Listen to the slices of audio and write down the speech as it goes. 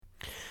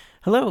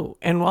Hello,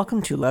 and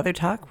welcome to Leather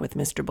Talk with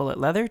Mr. Bullet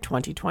Leather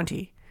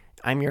 2020.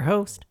 I'm your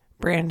host,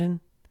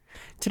 Brandon.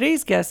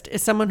 Today's guest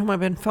is someone whom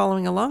I've been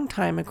following a long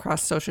time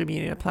across social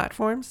media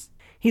platforms.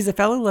 He's a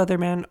fellow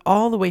Leatherman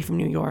all the way from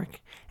New York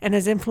and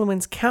has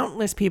influenced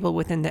countless people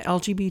within the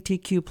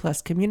LGBTQ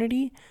plus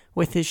community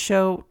with his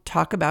show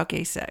Talk About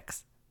Gay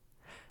Sex.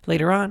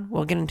 Later on,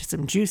 we'll get into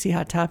some juicy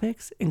hot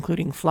topics,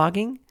 including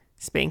flogging,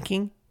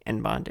 spanking,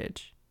 and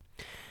bondage.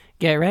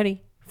 Get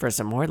ready for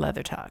some more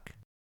Leather Talk.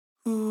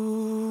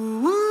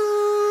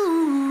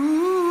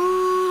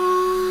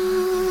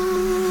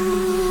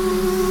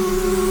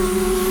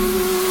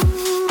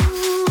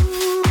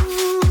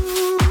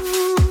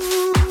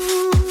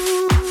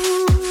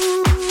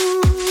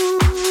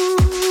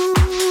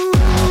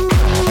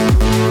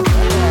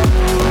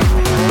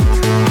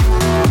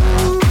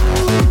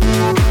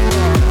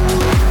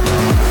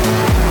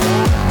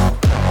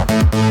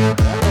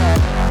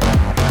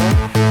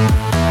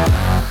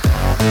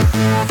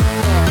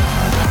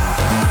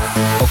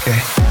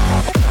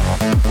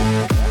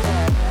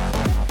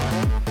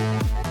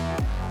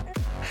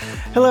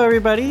 Hello,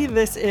 everybody.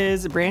 This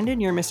is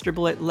Brandon, your Mr.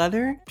 Bullet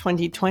Leather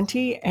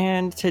 2020,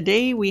 and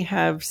today we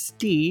have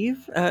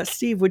Steve.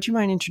 Steve, would you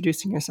mind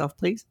introducing yourself,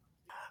 please?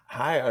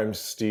 Hi, I'm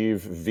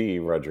Steve V.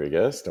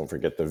 Rodriguez. Don't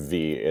forget the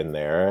V in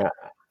there.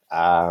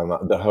 I'm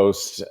the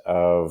host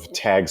of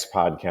Tag's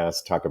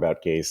podcast, Talk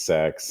About Gay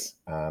Sex.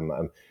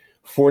 I'm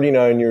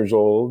 49 years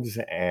old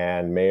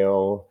and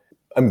male.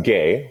 I'm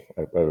gay.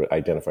 I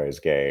identify as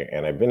gay,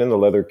 and I've been in the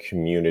leather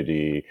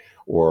community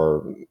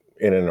or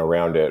in and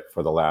around it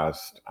for the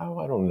last, I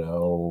don't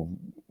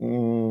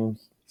know,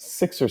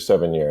 6 or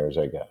 7 years,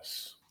 I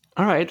guess.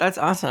 All right, that's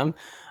awesome.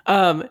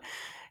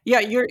 Yeah,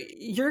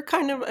 you're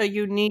kind of a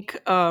unique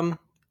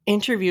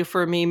interview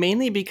for me,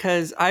 mainly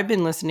because I've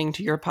been listening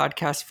to your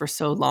podcast for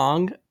so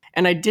long,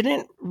 and I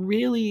didn't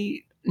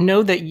really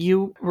know that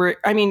you were.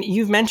 I mean,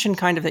 you've mentioned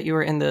kind of that you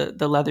were in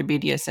the leather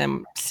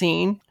BDSM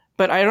scene,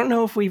 but I don't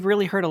know if we've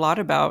really heard a lot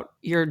about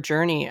your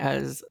journey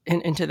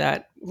into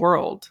that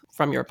world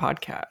from your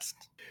podcast.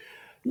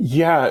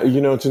 Yeah,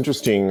 it's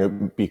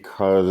interesting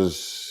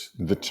because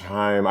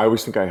I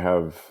always think I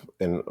have,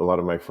 and a lot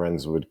of my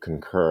friends would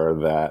concur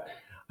that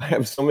I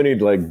have so many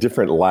like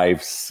different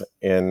lives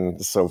in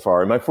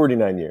my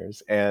 49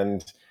 years.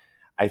 And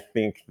I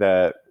think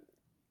that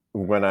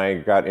when I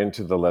got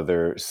into the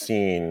leather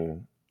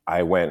scene,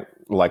 I went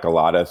like a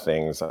lot of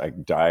things, I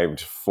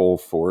dived full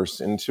force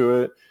into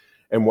it.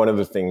 And one of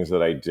the things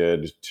that I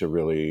did to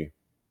really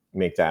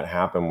make that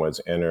happen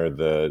was enter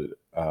the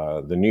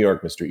New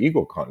York Mr.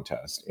 Eagle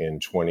contest in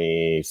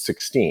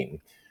 2016.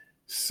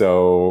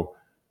 So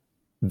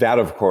that,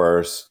 of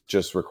course,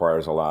 just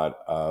requires a lot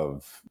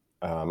of.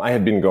 I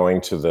had been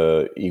going to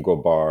the Eagle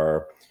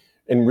Bar,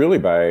 and really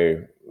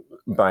by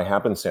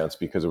happenstance,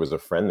 because it was a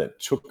friend that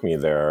took me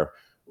there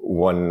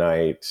one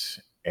night,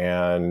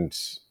 and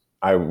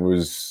I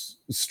was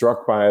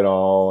struck by it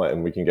all,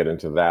 and we can get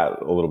into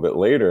that a little bit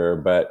later.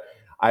 But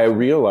I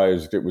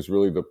realized it was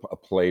really a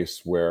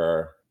place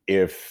where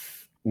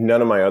if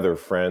none of my other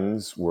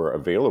friends were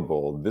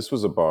available, this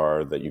was a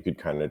bar that you could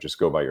kind of just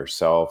go by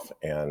yourself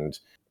and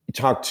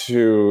talk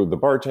to the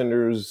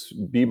bartenders,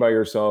 be by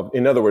yourself.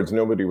 In other words,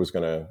 nobody was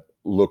going to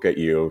look at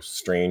you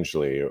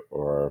strangely,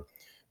 or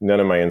none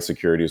of my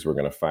insecurities were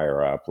going to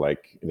fire up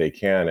like they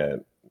can at,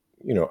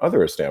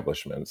 other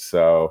establishments.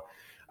 So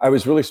I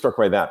was really struck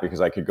by that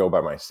because I could go by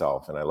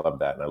myself, and I love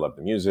that. And I love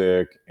the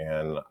music.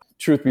 And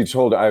truth be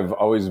told, I've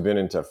always been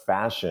into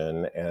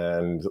fashion,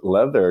 and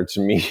leather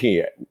to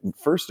me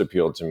first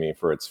appealed to me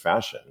for its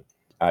fashion.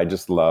 I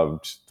just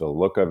loved the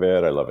look of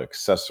it. I love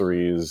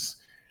accessories.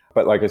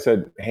 But like I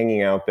said,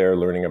 hanging out there,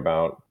 learning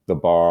about the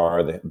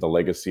bar, the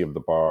legacy of the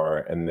bar,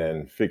 and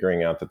then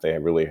figuring out that they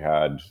really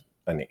had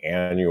an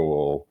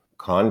annual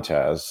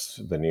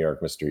contest, the New York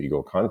Mr.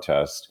 Eagle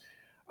contest,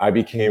 I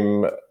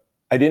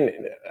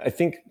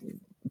think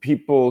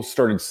people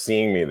started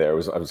seeing me there.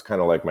 I was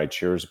kind of like my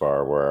Cheers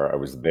bar, where I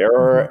was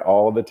there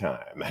all the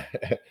time.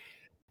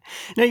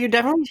 No, you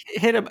definitely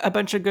hit a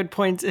bunch of good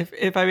points.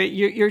 If I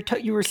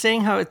you were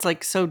saying how it's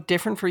like so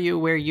different for you,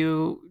 where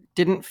you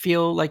didn't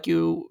feel like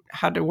you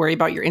had to worry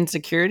about your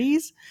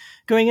insecurities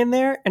going in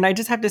there, and I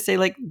just have to say,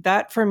 like,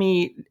 that for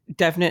me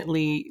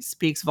definitely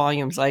speaks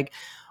volumes. Like,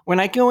 when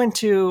I go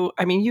into,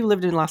 I mean, you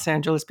lived in Los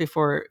Angeles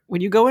before.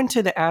 When you go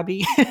into the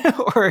Abbey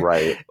or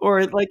Right.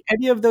 or like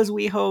any of those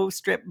WeHo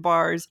strip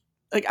bars,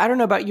 like, I don't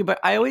know about you, but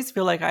I always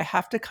feel like I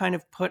have to kind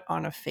of put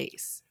on a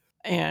face,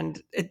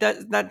 and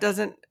that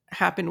doesn't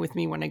happen with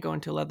me when I go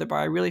into a leather bar.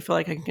 I really feel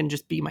like I can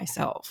just be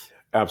myself.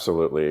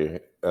 Absolutely.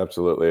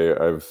 Absolutely.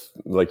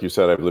 Like you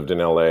said, I've lived in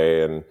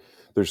LA, and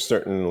there's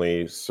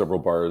certainly several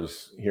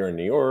bars here in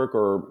New York,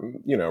 or,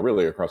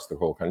 really across the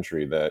whole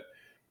country that,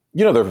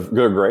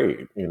 they're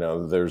great.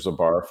 There's a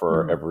bar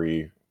for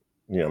every,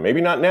 maybe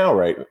not now,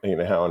 right?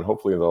 And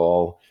hopefully they'll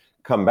all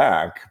come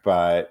back,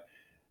 but,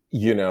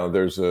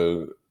 there's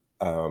a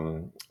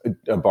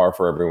bar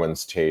for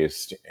everyone's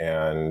taste.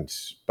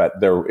 But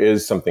there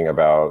is something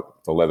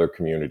about the leather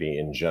community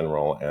in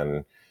general,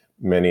 and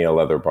many a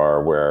leather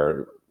bar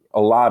where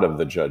a lot of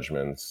the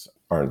judgments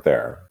aren't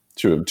there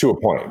to a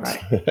point.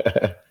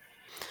 Right.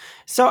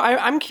 So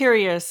I'm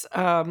curious.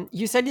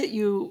 You said that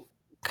you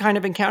kind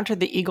of encountered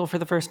the eagle for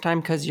the first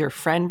time because your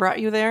friend brought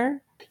you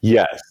there.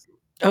 Yes.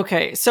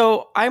 Okay,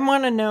 so I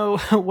want to know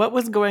what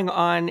was going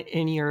on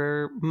in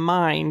your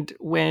mind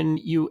when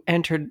you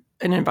entered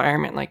an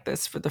environment like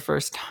this for the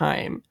first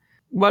time.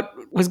 What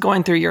was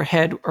going through your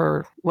head,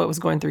 or what was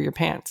going through your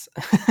pants?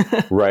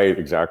 Right,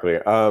 exactly.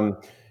 It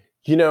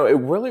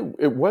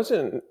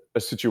wasn't a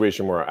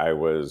situation where I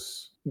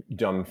was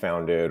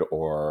dumbfounded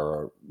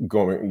or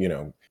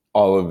going,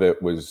 all of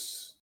it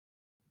was,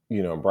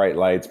 bright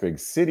lights, big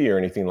city or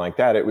anything like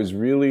that. It was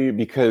really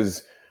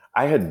because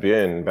I had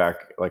been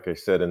back, like I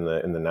said, in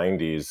the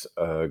 90s,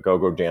 a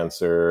go-go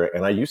dancer,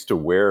 and I used to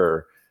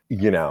wear,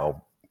 you know,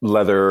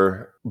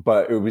 leather,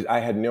 but I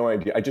had no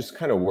idea. I just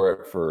kind of wore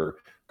it for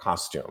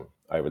costume,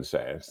 I would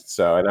say.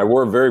 So, and I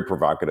wore very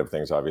provocative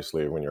things,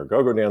 obviously, when you're a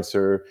go-go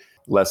dancer,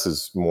 less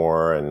is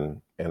more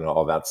and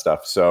all that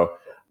stuff. So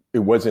it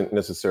wasn't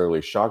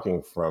necessarily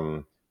shocking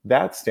from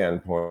that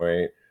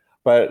standpoint,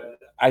 but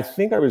I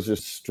think I was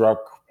just struck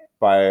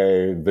by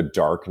the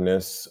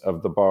darkness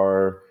of the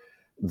bar,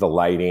 the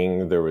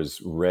lighting. There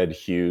was red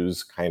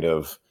hues kind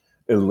of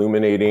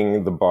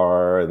illuminating the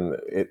bar, and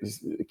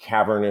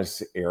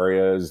cavernous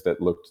areas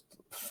that looked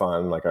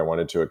fun, like I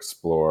wanted to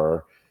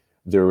explore.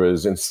 There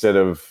was, instead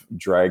of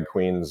drag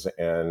queens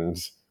and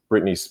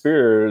Britney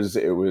Spears,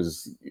 it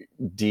was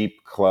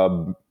deep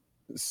club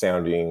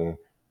sounding,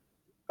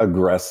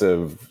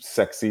 aggressive,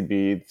 sexy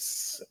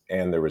beats,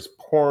 and there was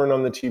porn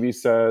on the TV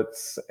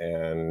sets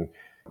and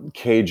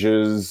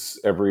cages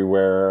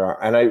everywhere.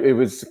 And it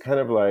was kind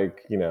of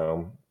like,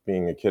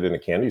 being a kid in a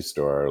candy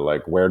store,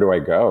 like, where do I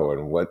go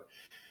and where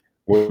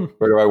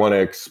do I want to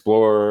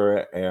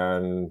explore?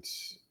 And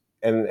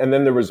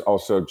then there was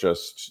also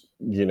just,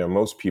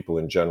 most people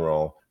in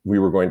general, we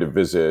were going to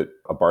visit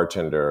a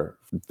bartender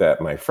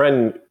that my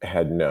friend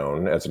had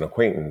known as an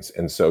acquaintance.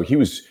 And so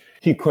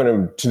he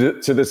couldn't,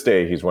 to this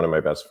day, he's one of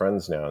my best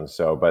friends now. And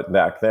so, but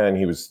back then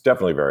he was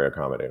definitely very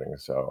accommodating.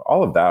 So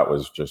all of that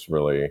was just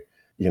really,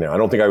 I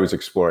don't think I was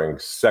exploring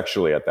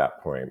sexually at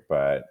that point,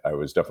 but I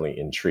was definitely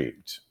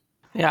intrigued.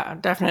 Yeah,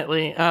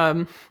 definitely.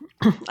 I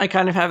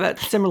kind of have that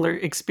similar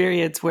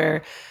experience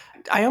where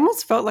I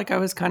almost felt like I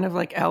was kind of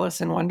like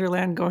Alice in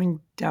Wonderland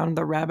going down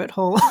the rabbit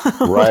hole a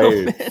little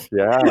Right. bit.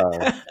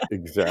 Yeah,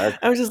 exactly.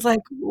 I was just like,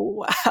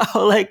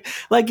 wow,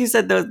 like you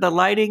said, the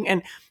lighting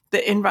and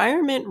the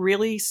environment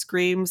really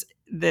screams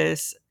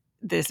this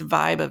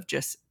vibe of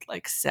just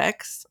like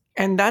sex.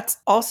 And that's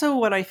also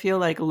what I feel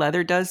like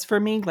leather does for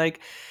me.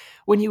 Like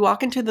when you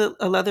walk into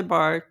a leather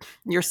bar,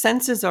 your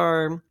senses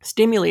are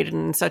stimulated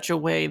in such a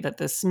way that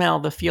the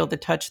smell, the feel, the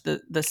touch,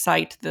 the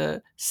sight,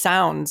 the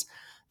sounds,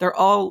 they're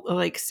all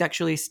like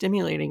sexually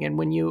stimulating. And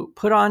when you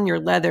put on your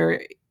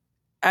leather,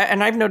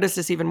 and I've noticed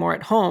this even more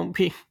at home,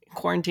 being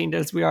quarantined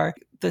as we are,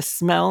 the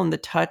smell and the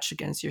touch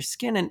against your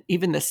skin, and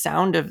even the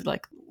sound of,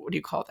 like, what do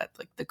you call that?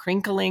 Like the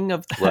crinkling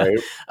of the Right.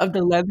 of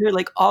the leather,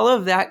 like all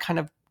of that kind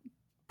of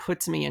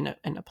puts me in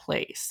a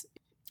place.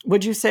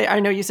 Would you say? I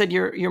know you said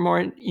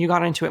you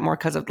got into it more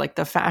because of like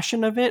the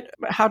fashion of it.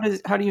 But how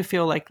do you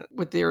feel like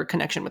with your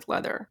connection with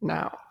leather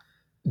now?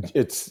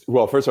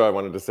 Well, first of all, I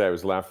wanted to say I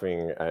was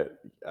laughing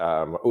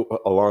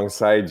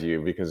alongside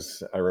you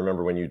because I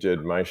remember when you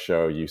did my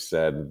show, you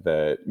said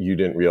that you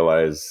didn't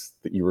realize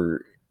that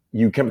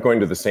you kept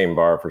going to the same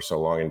bar for so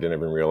long and didn't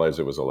even realize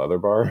it was a leather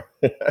bar,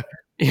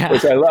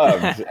 which I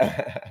loved.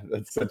 Yeah.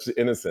 That's such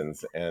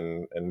innocence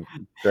and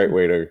great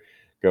way to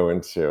go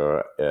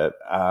into it.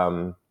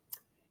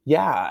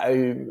 Yeah,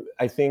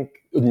 I think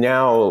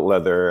now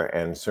leather,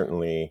 and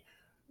certainly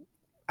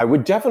I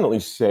would definitely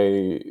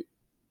say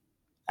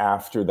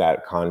after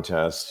that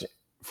contest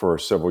for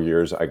several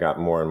years, I got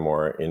more and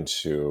more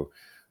into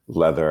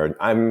leather.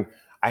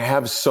 I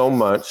have so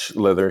much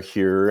leather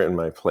here in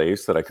my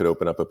place that I could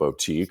open up a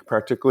boutique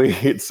practically.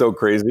 It's so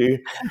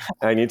crazy.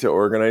 I need to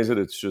organize it.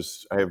 It's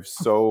just I have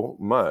so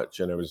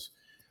much,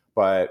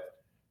 but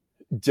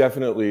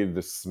definitely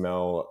the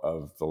smell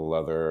of the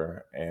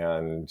leather,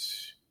 and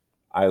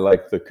I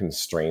like the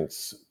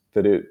constraints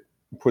that it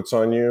puts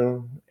on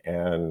you,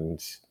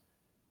 and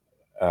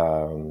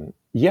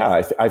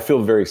yeah, I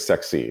feel very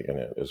sexy in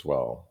it as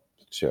well,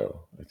 too.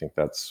 I think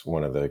that's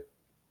one of the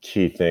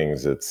key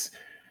things. It's,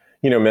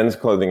 men's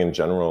clothing in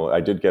general.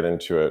 I did get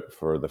into it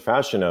for the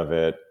fashion of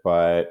it,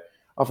 but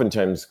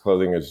oftentimes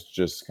clothing is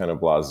just kind of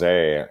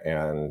blasé.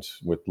 And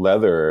with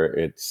leather,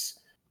 it's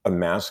a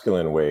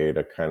masculine way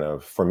to kind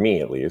of, for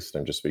me at least,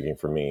 I'm just speaking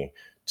for me,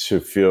 to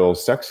feel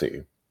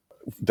sexy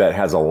that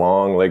has a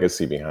long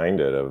legacy behind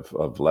it of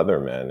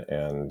Leathermen.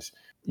 And,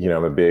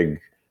 I'm a big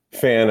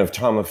fan of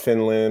Tom of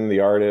Finland, the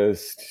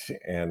artist,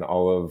 and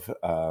all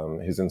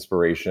of his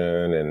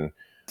inspiration, and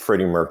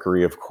Freddie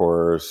Mercury, of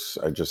course.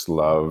 I just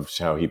loved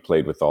how he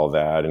played with all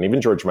that. And even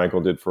George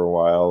Michael did for a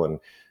while. And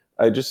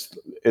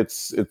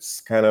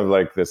it's kind of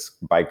like this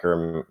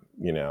biker,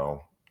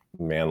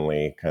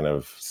 manly kind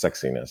of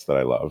sexiness that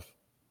I love.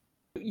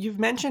 You've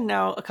mentioned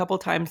now a couple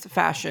times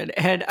fashion,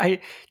 and I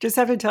just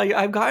have to tell you,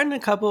 I've gotten a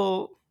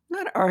couple,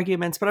 not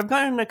arguments, but I've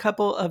gotten a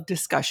couple of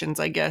discussions,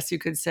 I guess you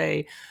could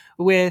say,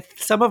 with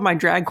some of my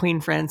drag queen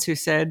friends who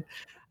said,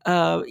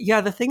 yeah,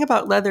 the thing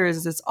about leather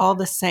is it's all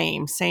the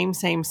same, same,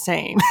 same,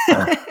 same.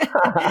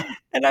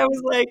 And I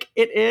was like,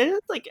 it is?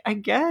 Like, I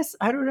guess,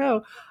 I don't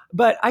know.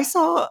 But I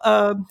saw,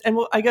 and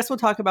I guess we'll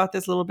talk about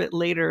this a little bit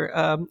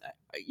later.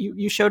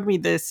 You showed me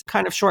this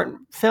kind of short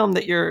film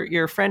that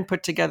your friend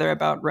put together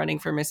about running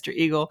for Mr.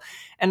 Eagle,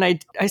 and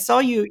I saw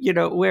you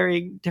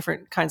wearing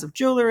different kinds of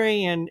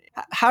jewelry. And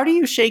how do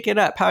you shake it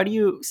up? How do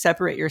you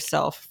separate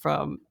yourself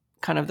from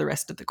kind of the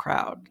rest of the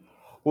crowd?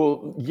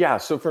 Well, yeah.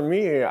 So for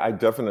me, I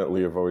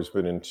definitely have always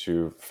been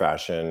into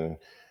fashion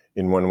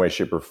in one way,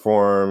 shape, or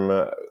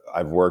form.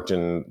 I've worked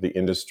in the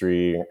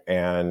industry,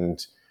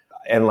 and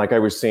like I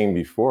was saying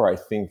before, I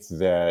think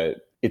that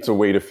it's a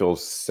way to feel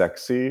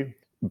sexy.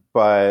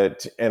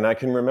 But and I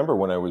can remember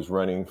when I was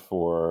running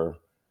for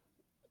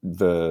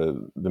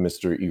the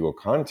Mr. Eagle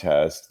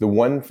contest, the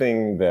one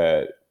thing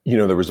that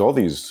there was all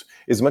these.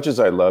 As much as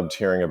I loved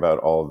hearing about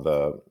all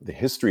the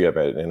history of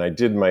it, and I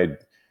did my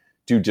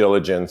due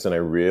diligence and I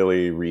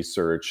really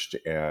researched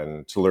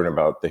and to learn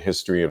about the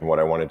history and what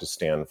I wanted to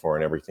stand for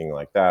and everything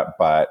like that.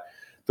 But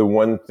the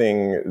one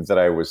thing that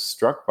I was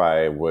struck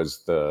by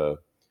was the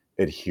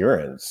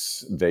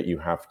adherence that you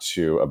have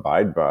to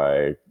abide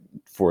by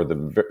for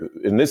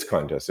in this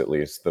contest, at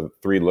least, the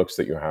three looks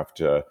that you have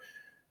to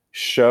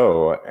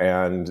show.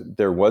 And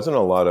there wasn't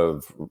a lot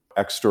of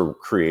extra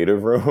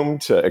creative room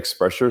to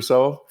express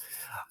yourself,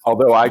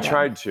 although I Yeah.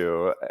 tried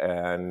to.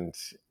 And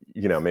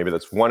maybe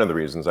that's one of the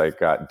reasons I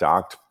got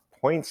docked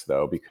points,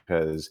 though,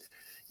 because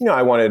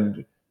I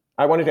wanted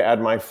to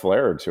add my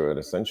flair to it,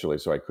 essentially,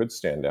 so I could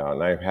stand out.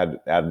 And I had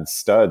added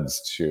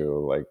studs to,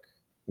 like,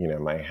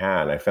 my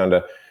hat. I found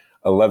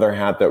a leather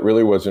hat that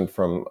really wasn't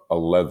from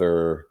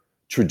a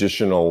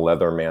traditional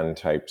Leatherman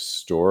type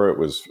store. It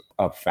was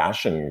a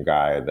fashion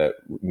guy that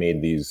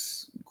made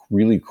these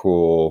really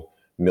cool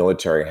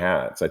military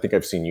hats. I think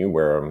I've seen you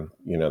wear them,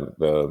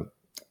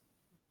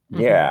 Hmm.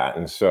 yeah.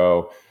 And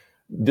so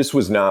this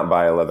was not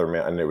by a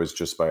Leatherman, and it was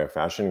just by a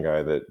fashion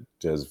guy that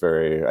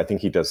I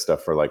think he does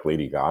stuff for like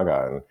Lady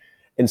Gaga.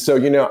 And so,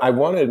 I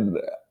wanted,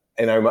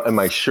 and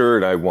my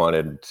shirt, I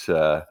wanted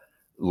to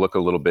look a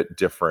little bit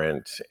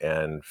different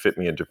and fit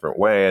me a different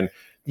way. And,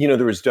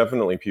 there was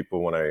definitely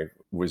people when I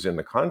was in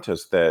the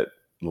contest that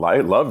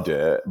loved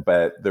it,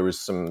 but there was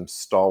some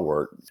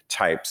stalwart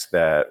types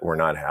that were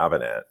not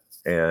having it.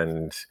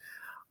 And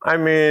I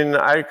mean,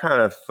 I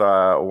kind of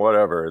thought,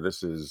 whatever,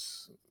 this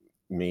is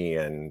me,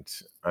 and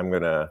I'm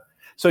gonna.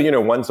 So,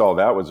 once all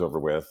that was over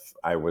with,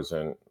 I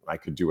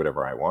could do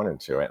whatever I wanted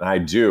to. And I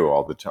do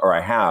all the time, or I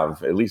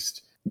have, at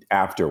least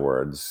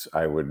afterwards,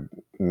 I would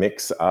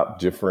mix up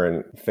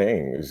different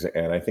things.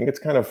 And I think it's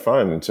kind of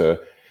fun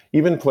to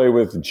even play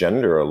with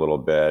gender a little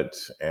bit.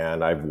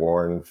 And I've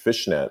worn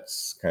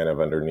fishnets kind of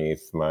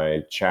underneath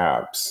my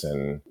chaps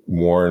and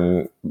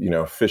worn,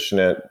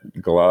 fishnet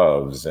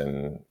gloves,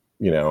 and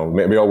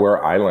maybe I'll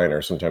wear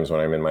eyeliner sometimes when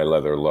I'm in my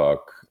leather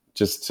look,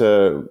 just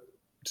to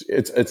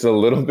it's a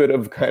little bit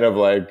of kind of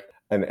like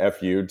an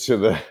fu to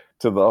the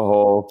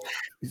whole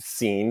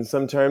scene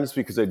sometimes,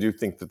 because I do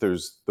think that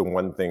the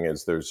one thing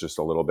is there's just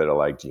a little bit of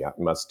like, yeah,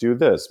 must do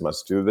this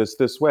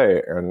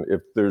way. And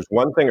if there's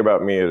one thing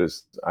about me, it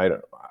is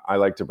I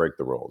like to break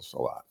the rules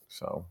a lot.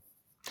 So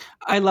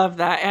I love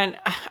that. And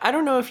I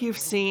don't know if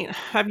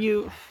have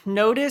you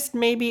noticed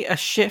maybe a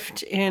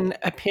shift in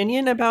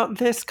opinion about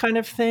this kind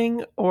of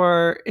thing,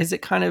 or is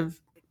it kind of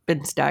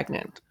been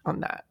stagnant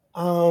on that?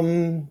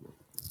 um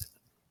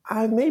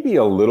I maybe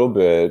a little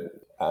bit.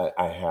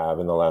 I have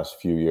in the last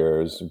few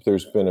years.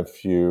 There's been a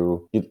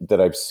few that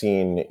I've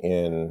seen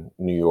in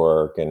New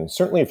York, and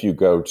certainly if you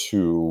go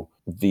to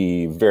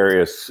the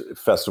various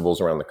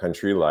festivals around the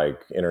country, like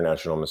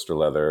International Mr.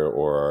 Leather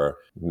or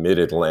Mid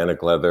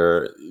Atlantic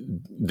Leather,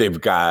 they've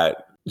got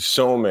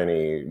so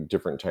many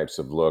different types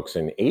of looks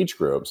and age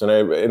groups.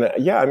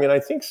 Yeah, I mean, I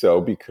think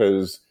so,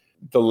 because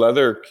the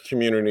leather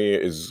community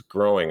is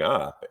growing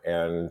up,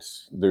 and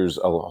there's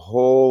a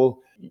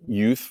whole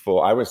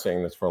youthful. I was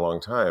saying this for a long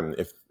time.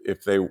 If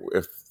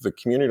the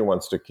community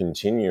wants to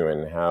continue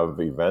and have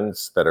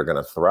events that are going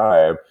to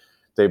thrive,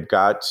 they've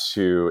got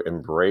to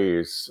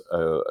embrace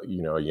a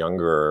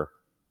younger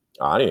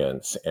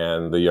audience,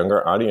 and the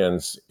younger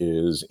audience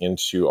is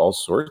into all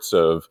sorts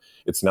of.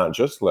 It's not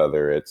just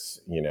leather.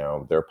 It's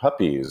they're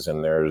puppies,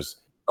 and there's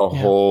a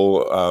Yeah.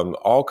 whole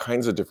all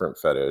kinds of different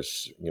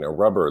fetish,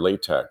 rubber,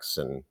 latex,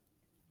 and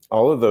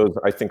all of those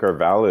I think are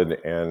valid,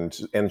 and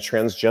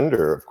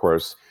transgender, of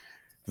course,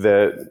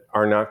 that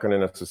are not going to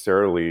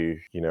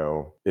necessarily,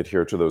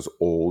 adhere to those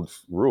old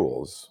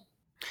rules.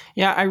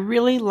 Yeah, I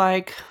really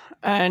like,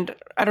 and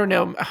I don't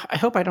know, I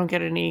hope I don't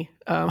get any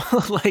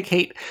like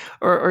hate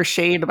or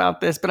shade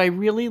about this, but I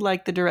really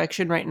like the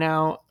direction right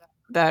now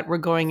that we're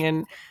going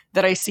in.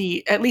 that I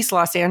see, at least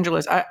Los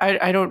Angeles.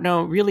 I don't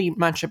know really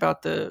much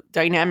about the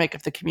dynamic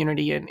of the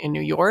community in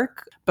New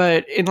York,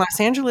 but in Los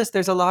Angeles,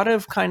 there's a lot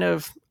of kind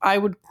of, I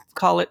would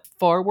call it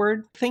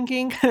forward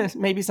thinking.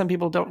 Maybe some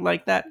people don't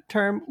like that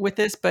term with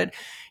this, but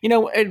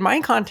in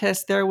my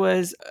contest, there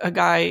was a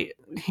guy,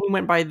 he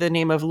went by the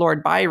name of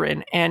Lord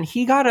Byron, and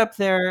he got up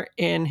there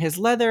in his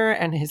leather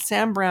and his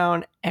Sam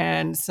Brown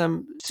and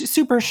some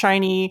super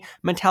shiny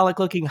metallic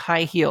looking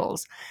high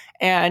heels.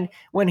 And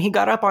when he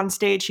got up on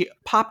stage, he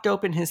popped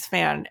open his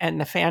fan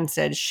and the fan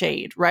said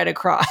shade right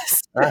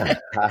across.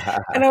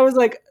 And I was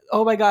like,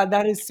 oh my God,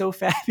 that is so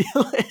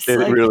fabulous. It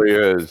Like, really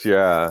is,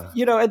 yeah.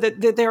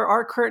 there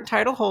are current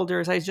title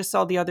holders. I just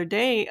saw the other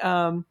day.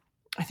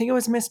 I think it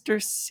was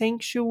Mr.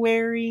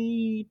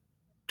 Sanctuary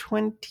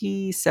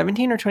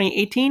 2017 or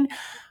 2018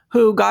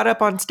 who got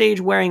up on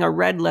stage wearing a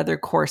red leather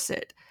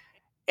corset.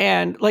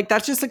 And like,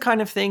 that's just the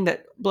kind of thing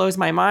that blows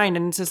my mind.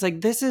 And it's just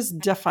like, this is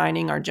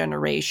defining our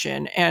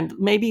generation. And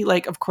maybe,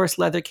 like, of course,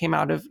 leather came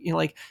out of,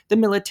 like the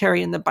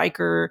military and the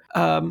biker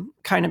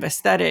kind of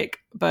aesthetic,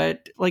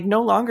 but like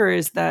no longer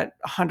is that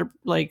 100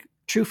 like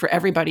true for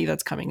everybody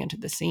that's coming into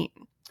the scene.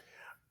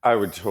 I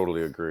would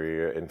totally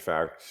agree. In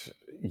fact,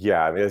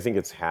 yeah, I mean, I think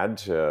it's had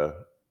to,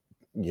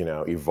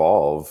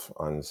 evolve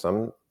on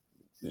some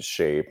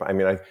shape. I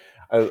mean,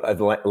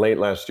 late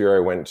last year, I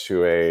went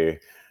to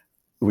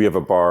we have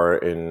a bar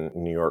in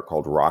New York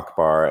called Rock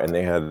Bar, and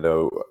they had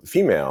the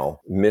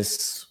female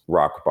Miss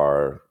Rock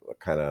Bar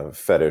kind of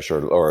fetish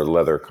or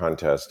leather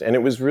contest. And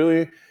it was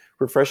really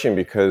refreshing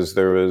because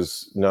there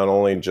was not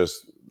only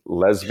just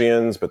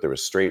lesbians, but there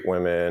was straight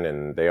women,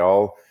 and they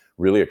all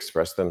really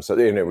expressed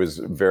themselves. And it was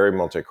very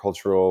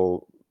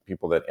multicultural,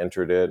 people that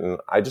entered it. And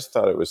I just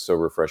thought it was so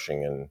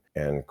refreshing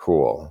and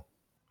cool.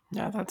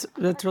 Yeah,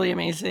 that's really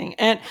amazing.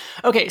 And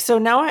okay, so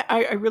now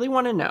I really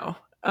want to know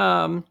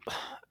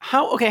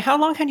how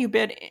long had you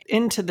been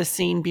into the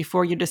scene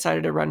before you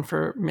decided to run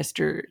for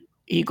Mr.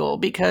 Eagle?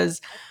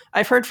 Because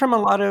I've heard from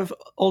a lot of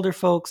older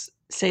folks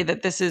say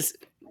that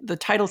the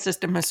title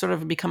system has sort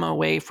of become a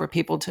way for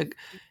people to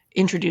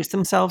introduce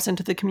themselves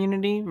into the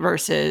community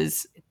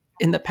versus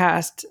in the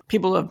past,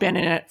 people who have been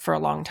in it for a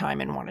long time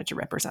and wanted to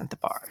represent the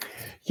bar.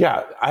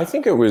 Yeah, I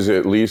think it was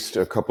at least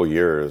a couple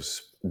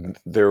years.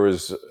 There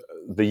was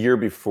the year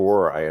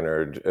before I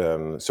entered.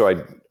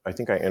 I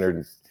think I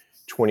entered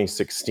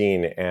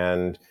 2016,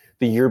 and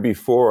the year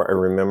before, I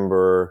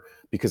remember,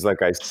 because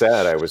like I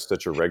said, I was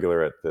such a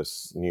regular at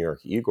this New York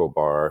Eagle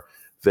bar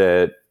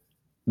that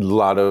a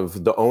lot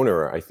of the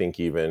owner, I think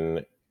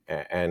even,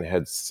 and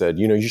had said,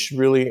 you should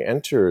really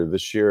enter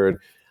this year. And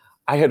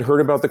I had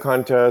heard about the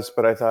contest,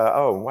 but I thought,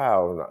 oh,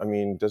 wow. I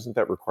mean, doesn't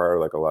that require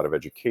like a lot of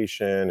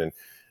education? And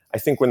I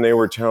think when they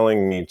were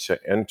telling me to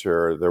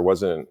enter, there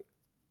wasn't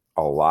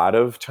a lot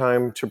of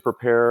time to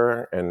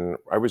prepare. And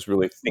I was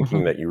really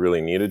thinking that you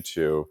really needed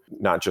to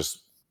not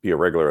just be a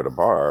regular at a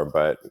bar,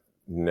 but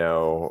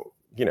know,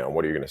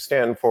 what are you going to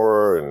stand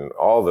for and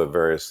all the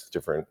various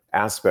different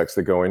aspects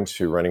that go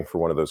into running for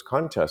one of those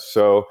contests.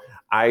 So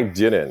I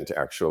didn't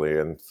actually,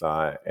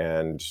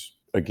 and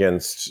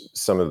against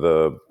some of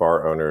the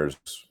bar owners'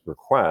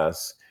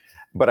 requests.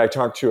 But I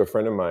talked to a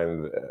friend of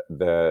mine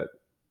that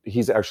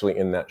he's actually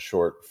in that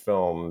short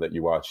film that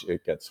you watch,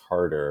 It Gets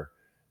Harder.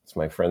 It's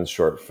my friend's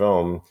short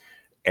film.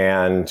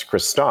 And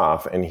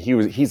Christophe, and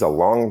he's a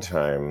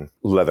longtime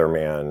leather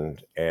man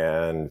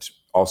and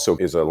also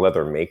is a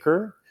leather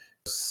maker.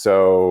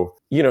 So,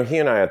 he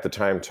and I at the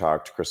time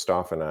talked,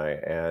 Christophe and I,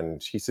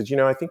 and he said,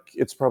 I think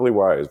it's probably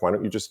wise. Why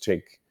don't you just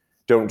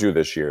don't do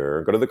this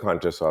year, go to the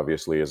contest,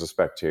 obviously, as a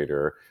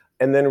spectator,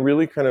 and then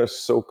really kind of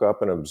soak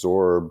up and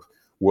absorb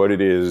what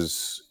it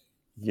is,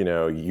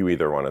 you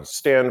either want to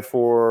stand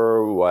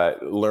for,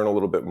 learn a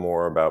little bit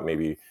more about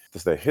maybe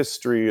the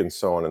history and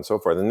so on and so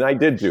forth. And I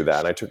did do that,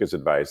 and I took his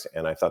advice,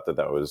 and I thought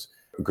that was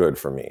good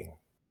for me.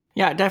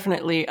 Yeah,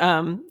 definitely.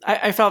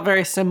 I felt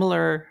very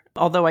similar,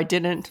 although I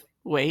didn't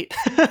wait.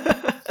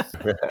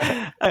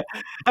 I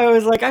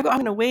was like, I'm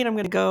going to wait. I'm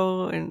going to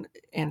go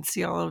and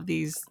see all of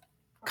these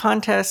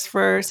contests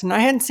first. And I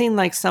hadn't seen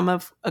like some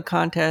of a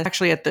contest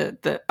actually at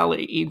the LA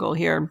Eagle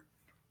here.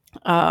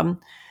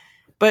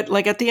 But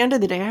like at the end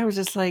of the day, I was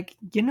just like,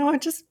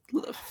 just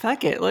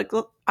fuck it. Like,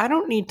 look, I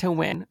don't need to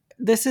win.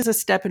 This is a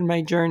step in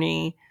my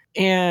journey.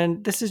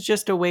 And this is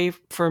just a way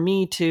for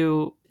me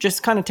to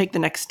just kind of take the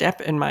next step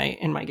in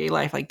my gay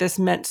life. Like, this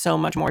meant so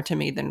much more to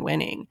me than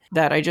winning,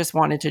 that I just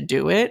wanted to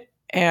do it.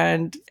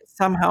 And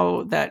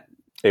somehow that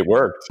it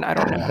worked. I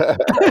don't know.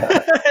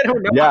 I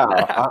don't know.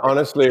 Yeah,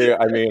 honestly,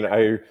 I mean,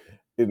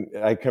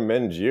 I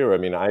commend you. I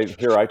mean, I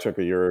took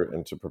a year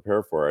to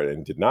prepare for it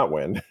and did not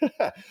win,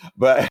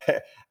 but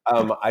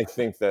I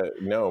think that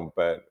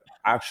but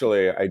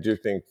actually, I do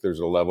think there's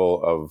a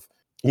level of,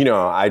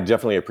 I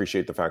definitely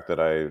appreciate the fact that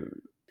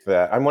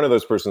I'm one of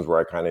those persons where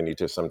I kind of need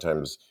to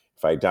sometimes,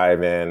 if I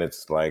dive in,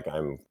 it's like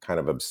I'm kind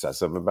of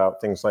obsessive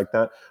about things like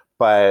that.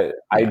 But yeah.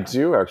 I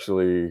do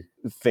actually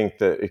think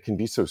that it can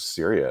be so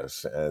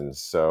serious. And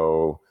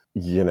so,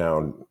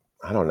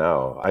 I don't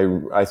know.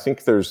 I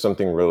think there's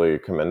something really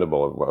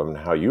commendable on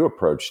how you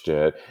approached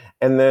it.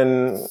 And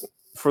then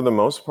for the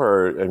most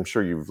part, I'm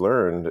sure you've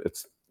learned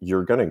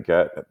you're going to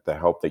get the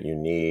help that you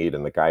need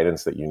and the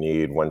guidance that you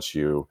need once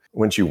you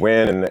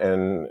win.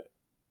 And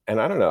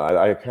I don't know.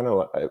 I kind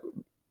of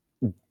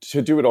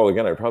to do it all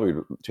again. I'd probably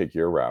take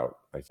your route,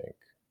 I think.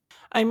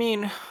 I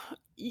mean,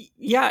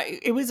 yeah,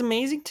 it was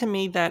amazing to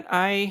me that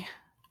I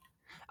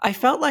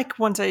felt like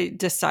once I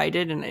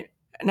decided, and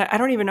I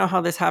don't even know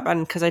how this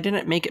happened because I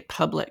didn't make it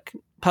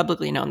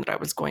publicly known that I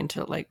was going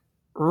to like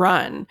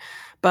run,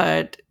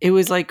 but it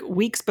was like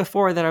weeks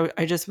before that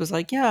I just was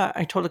like, yeah,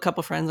 I told a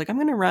couple friends like I'm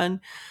going to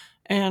run,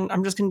 and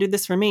I'm just going to do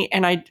this for me,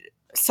 and I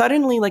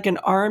suddenly like an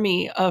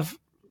army of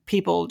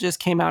people just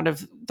came out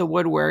of the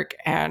woodwork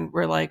and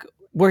were like,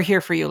 we're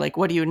here for you. Like,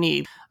 what do you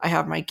need? I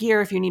have my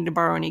gear. If you need to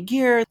borrow any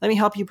gear, let me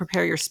help you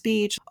prepare your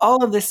speech,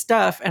 all of this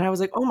stuff. And I was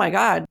like, oh my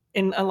God.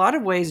 In a lot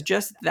of ways,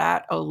 just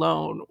that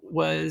alone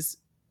was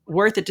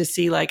worth it to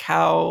see like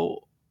how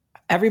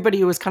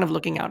everybody was kind of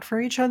looking out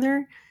for each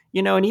other,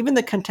 and even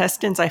the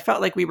contestants, I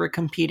felt like we were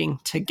competing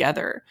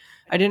together.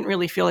 I didn't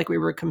really feel like we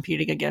were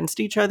competing against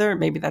each other.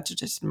 Maybe that's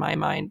just my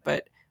mind,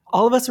 but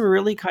all of us were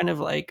really kind of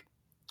like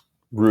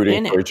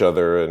Rooting in for it. each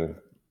other and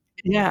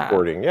Yeah.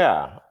 supporting.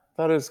 Yeah,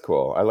 that is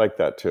cool. I like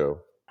that too.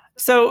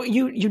 So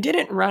you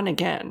didn't run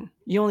again.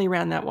 You only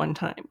ran that one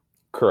time.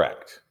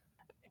 Correct.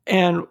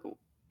 And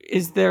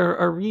is there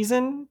a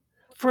reason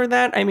for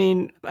that? I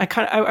mean,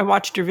 I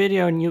watched your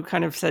video and you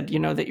kind of said,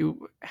 that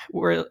you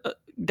were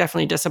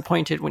definitely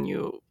disappointed when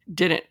you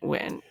didn't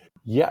win.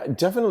 Yeah,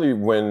 definitely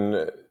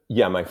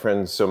yeah, my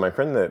friend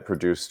that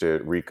produced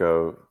it,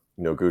 Rico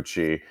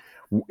Noguchi,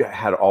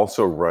 had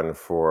also run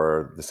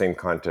for the same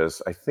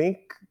contest, I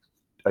think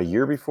a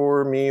year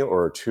before me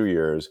or 2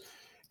 years,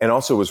 and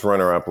also was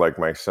runner up like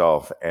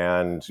myself.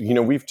 And,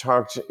 we've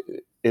talked,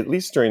 at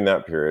least during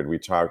that period, we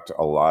talked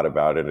a lot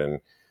about it and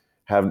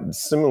have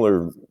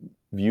similar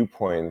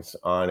viewpoints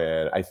on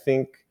it. I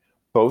think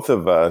both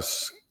of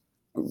us,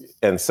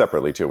 and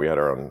separately too, we had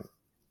our own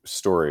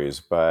stories.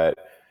 But,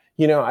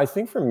 I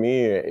think for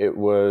me,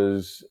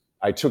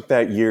 I took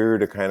that year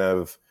to kind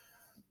of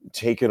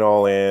take it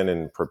all in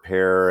and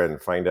prepare and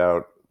find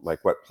out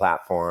like what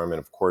platform and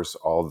of course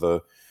all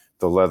the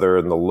leather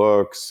and the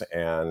looks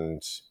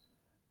and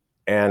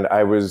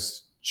I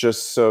was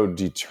just so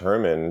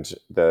determined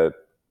that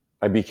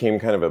I became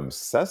kind of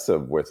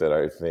obsessive with it,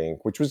 I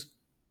think, which was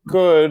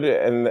good.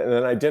 And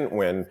then I didn't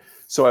win.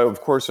 So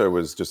of course I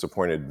was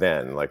disappointed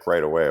then, like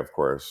right away, of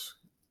course.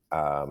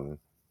 Um,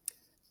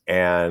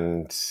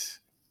 and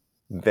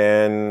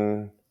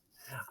then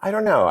I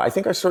don't know. I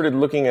think I started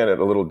looking at it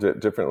a little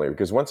differently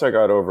because once I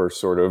got over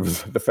sort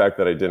of the fact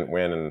that I didn't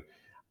win and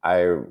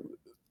I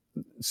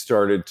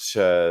started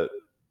to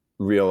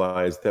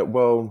realize that,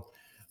 well,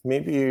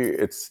 maybe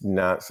it's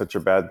not such a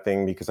bad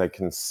thing because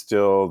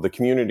the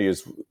community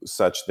is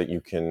such that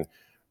you can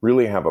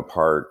really have a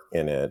part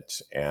in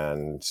it.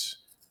 And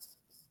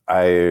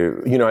I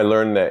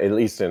learned that at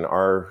least in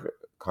our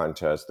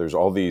contest, there's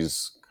all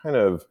these kind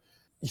of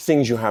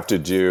things you have to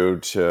do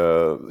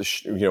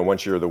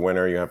once you're the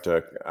winner, you have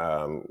to,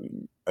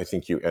 I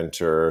think you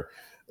enter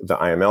the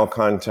IML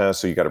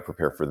contest. So you got to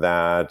prepare for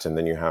that. And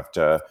then you have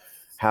to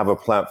have a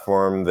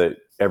platform that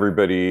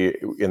everybody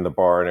in the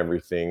bar and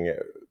everything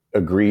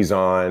agrees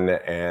on.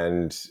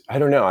 And I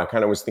don't know, I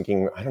kind of was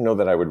thinking, I don't know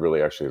that I would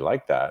really actually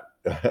like that.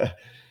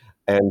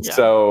 And Yeah.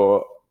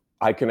 so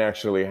I can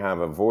actually have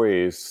a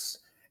voice,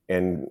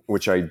 and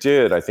which I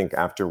did. I think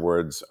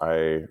afterwards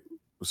I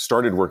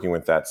started working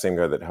with that same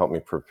guy that helped me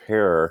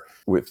prepare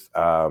with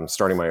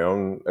starting my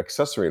own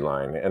accessory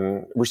line.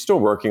 And we're still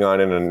working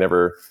on it and it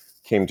never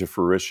came to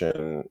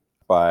fruition.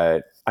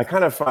 But I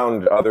kind of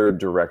found other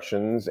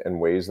directions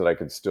and ways that I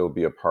could still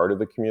be a part of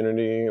the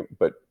community,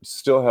 but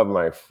still have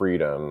my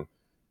freedom.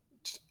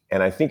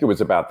 And I think it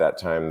was about that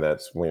time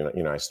that's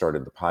when I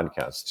started the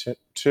podcast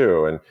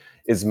too. And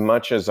as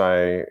much as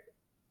I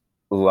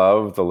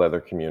love the leather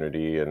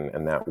community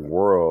and that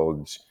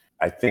world,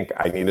 I think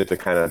I needed to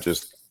kind of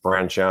just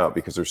branch out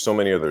because there's so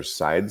many other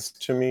sides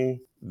to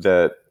me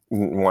that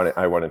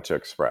I wanted to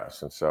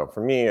express. And so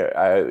for me,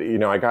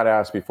 I got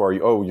asked before,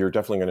 oh, you're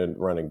definitely going to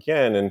run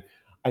again. And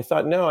I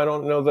thought, no, I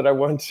don't know that I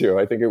want to.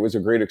 I think it was a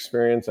great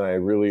experience. And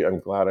I'm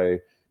glad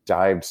I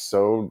dived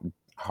so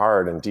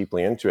hard and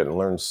deeply into it and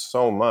learned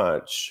so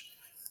much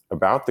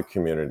about the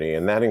community.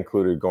 And that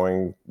included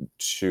going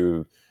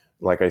to,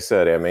 like I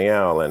said,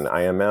 MAL and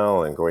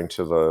IML and going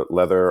to the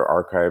Leather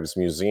Archives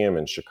Museum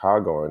in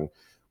Chicago, and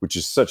which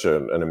is such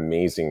an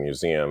amazing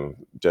museum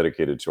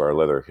dedicated to our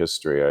leather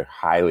history. I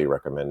highly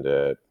recommend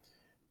it.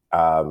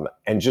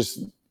 And just,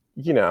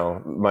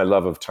 my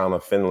love of Tama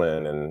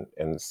Finland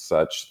and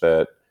such,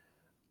 that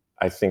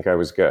I think I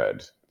was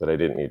good, that I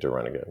didn't need to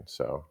run again.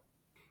 So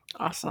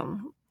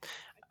Awesome.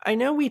 I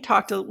know we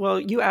talked, well,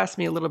 you asked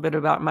me a little bit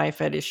about my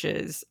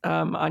fetishes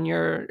on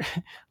your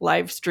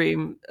live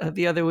stream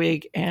the other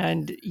week,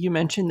 and you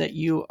mentioned that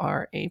you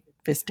are a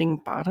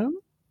fisting bottom.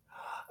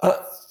 Uh,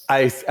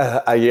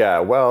 Yeah,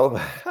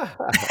 well,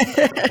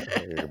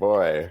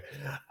 boy.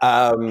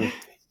 Um,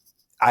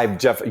 I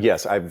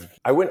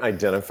wouldn't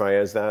identify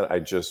as that. I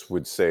just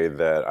would say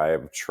that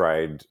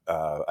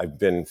I've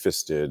been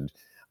fisted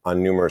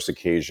on numerous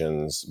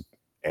occasions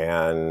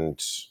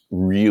and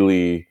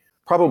really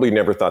probably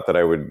never thought that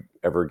I would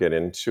ever get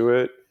into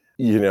it.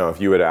 If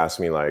you had asked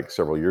me like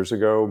several years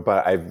ago,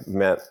 but I've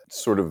met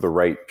sort of the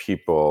right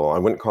people. I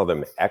wouldn't call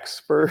them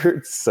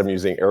experts. I'm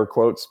using air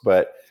quotes,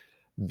 but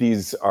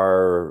these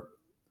are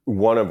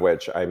one of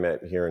which I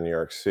met here in New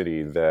York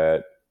City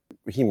that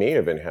he may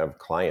even have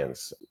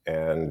clients,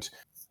 and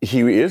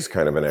he is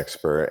kind of an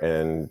expert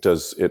and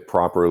does it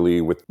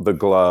properly with the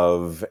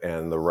glove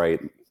and the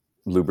right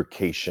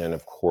lubrication,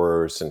 of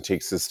course, and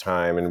takes his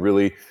time and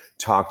really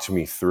talked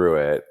me through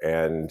it.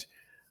 And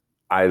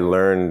I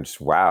learned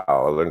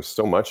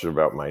so much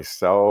about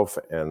myself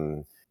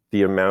and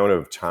the amount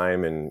of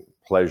time and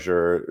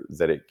pleasure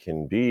that it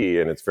can be.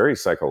 And it's very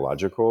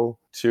psychological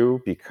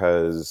too,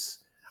 because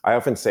I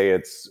often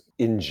say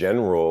in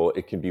general,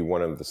 it can be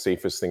one of the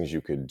safest things you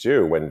could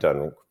do when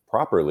done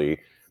properly,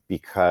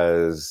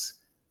 because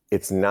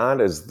it's not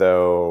as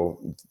though,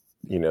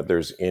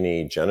 there's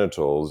any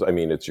genitals. I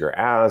mean, it's your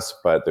ass,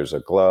 but there's a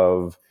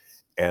glove.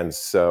 And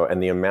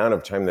the amount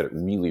of time that it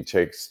really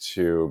takes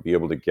to be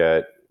able to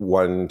get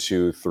one,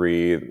 two,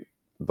 three,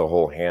 the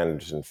whole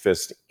hand and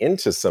fist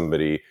into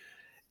somebody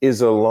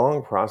is a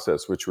long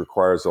process, which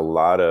requires a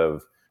lot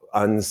of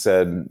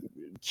unsaid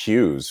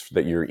cues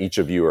that each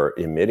of you are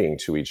emitting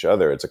to each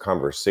other. It's a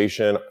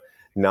conversation,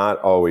 not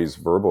always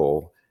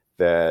verbal,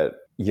 that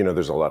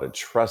there's a lot of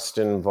trust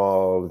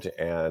involved,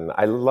 and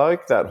I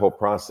like that whole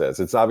process.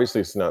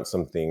 It's not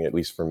something, at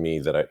least for me,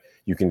 that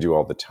you can do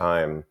all the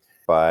time,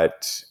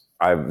 but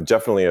I've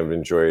definitely have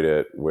enjoyed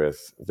it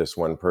with this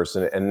one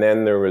person. And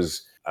then there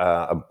was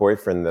a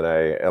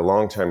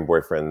longtime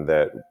boyfriend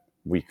that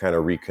we kind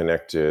of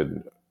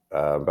reconnected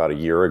about a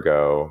year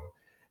ago,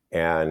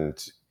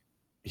 and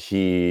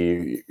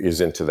he is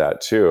into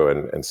that too.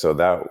 And so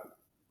that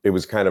it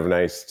was kind of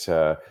nice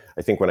to,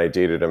 I think when I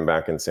dated him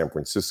back in San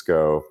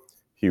Francisco,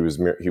 he was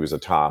a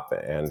top.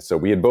 And so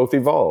we had both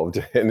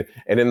evolved and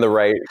in the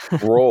right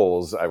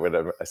roles, I would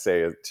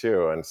say it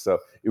too. And so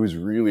it was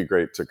really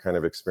great to kind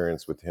of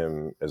experience with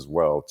him as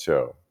well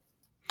too.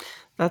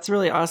 That's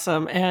really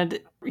awesome. And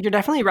you're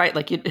definitely right.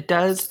 Like it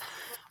does,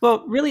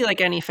 well, really,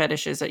 like any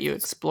fetishes that you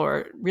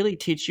explore, really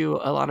teach you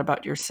a lot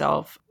about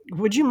yourself.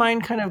 Would you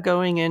mind kind of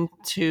going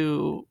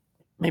into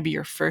maybe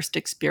your first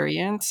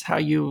experience, how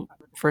you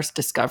first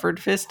discovered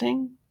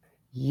fisting?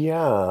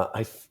 Yeah,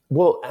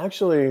 well,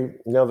 actually,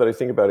 now that I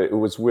think about it, it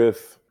was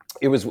with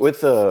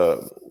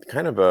a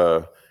kind of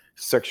a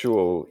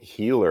sexual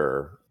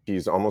healer.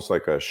 He's almost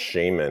like a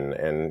shaman,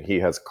 and he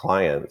has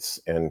clients.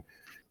 And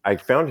I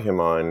found him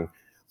on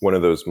one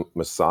of those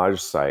massage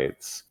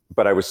sites,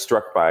 but I was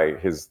struck by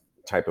his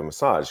type of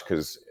massage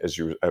because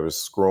I was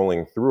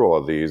scrolling through all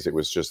of these, it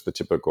was just the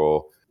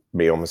typical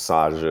male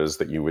massages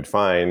that you would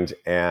find,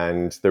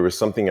 and there was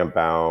something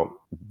about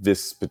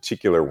this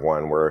particular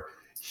one where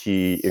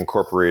he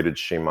incorporated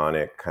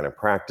shamanic kind of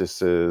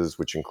practices,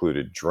 which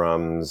included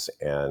drums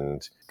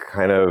and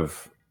kind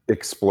of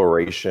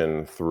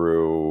exploration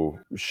through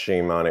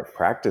shamanic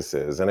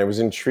practices. And I was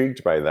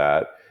intrigued by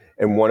that.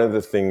 And one of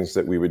the things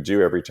that we would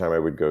do every time I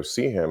would go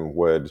see him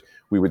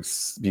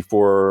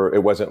before,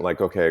 it wasn't like,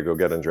 okay, go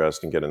get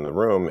undressed and get in the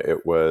room.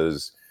 It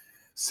was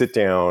sit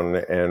down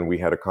and we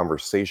had a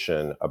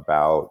conversation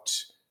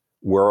about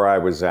where I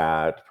was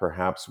at,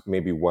 perhaps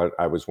maybe what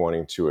I was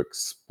wanting to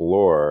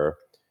explore.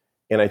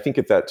 And I think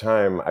at that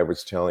time, I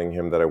was telling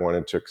him that I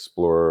wanted to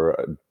explore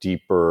a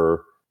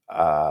deeper,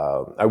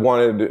 I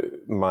wanted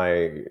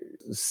my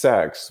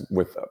sex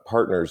with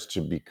partners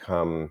to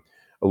become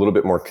a little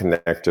bit more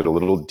connected, a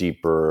little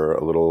deeper,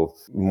 a little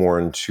more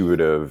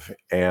intuitive.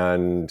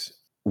 And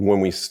when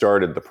we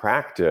started the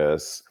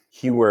practice,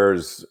 he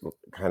wears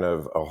kind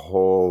of a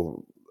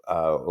whole,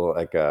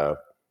 like a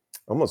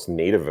almost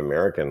Native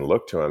American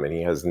look to him. And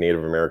he has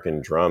Native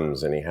American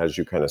drums, and he has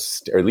you kind of,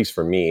 or at least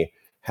for me,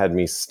 had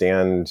me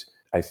stand,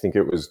 I think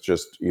it was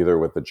just either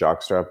with the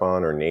jockstrap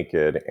on or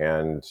naked.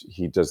 And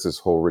he does this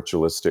whole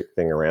ritualistic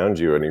thing around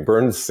you, and he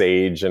burns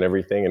sage and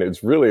everything. And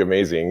it's really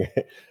amazing.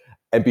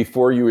 And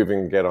before you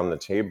even get on the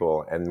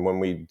table. And when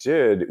we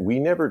did, we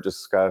never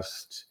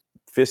discussed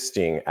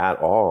fisting at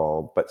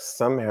all, but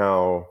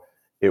somehow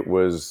it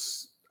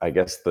was, I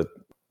guess, the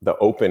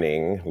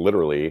opening,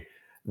 literally,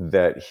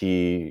 that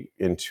he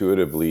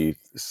intuitively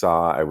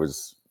saw I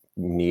was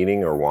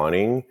needing or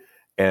wanting.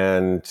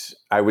 And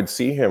I would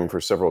see him for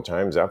several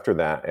times after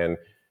that. And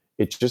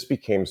it just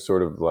became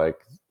sort of like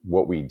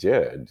what we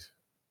did.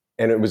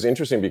 And it was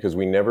interesting because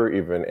we never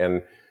even,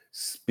 and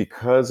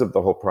because of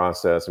the whole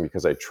process and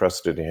because I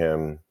trusted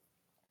him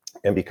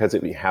and because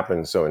it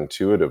happened so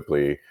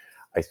intuitively,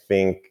 I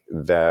think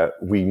that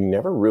we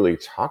never really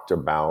talked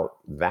about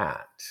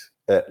that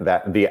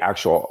the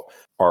actual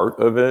art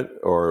of it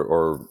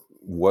or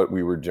what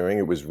we were doing.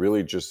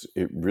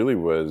 It really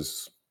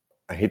was,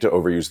 I hate to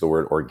overuse the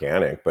word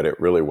organic, but it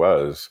really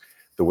was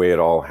the way it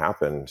all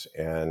happened.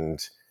 And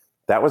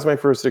that was my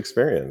first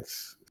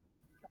experience.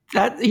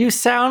 That you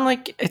sound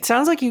like it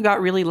sounds like you got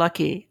really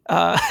lucky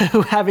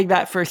having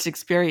that first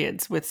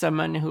experience with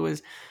someone who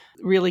was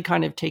really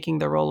kind of taking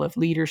the role of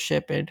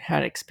leadership and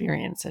had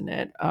experience in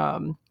it.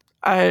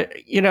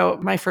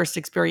 My first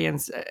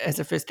experience as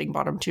a fisting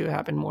bottom too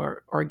happened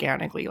more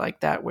organically like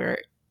that, where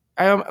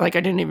I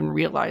didn't even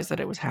realize that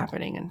it was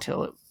happening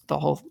until the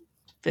whole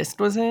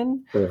fist was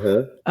in.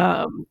 Uh-huh.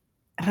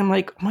 And I'm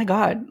like, oh my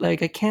god, I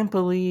can't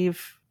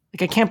believe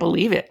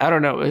it. I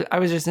don't know. I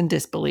was just in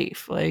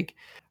disbelief.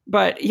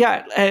 But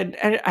yeah, and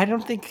I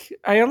don't think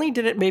I only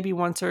did it maybe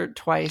once or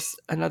twice.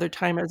 Another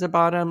time as a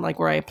bottom, like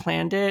where I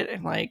planned it,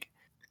 and like,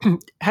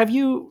 have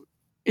you?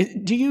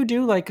 Do you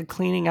do like a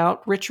cleaning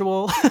out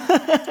ritual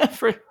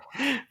for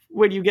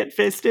when you get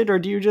fisted, or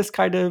do you just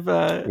kind of?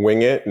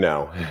 Wing it?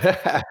 No.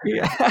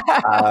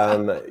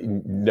 Yeah.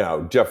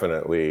 No,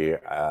 definitely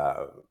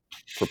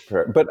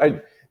prepare, but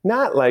I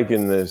not like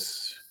in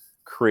this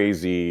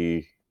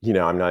crazy.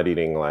 I'm not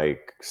eating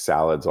like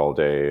salads all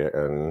day,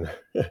 and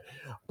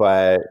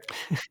but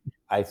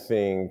I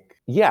think,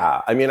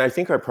 yeah, I mean, I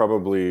think I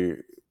probably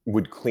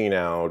would clean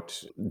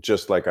out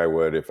just like I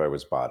would if I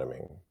was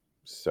bottoming.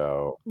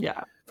 So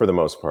Yeah. for the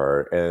most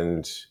part.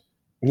 And,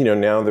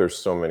 now there's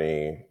so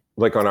many,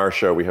 like on our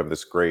show, we have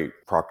this great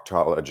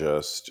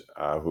proctologist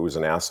who's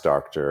an ass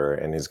doctor,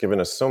 and he's given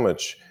us so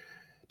much,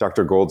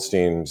 Dr.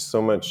 Goldstein,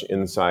 so much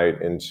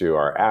insight into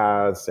our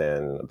ass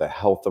and the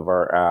health of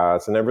our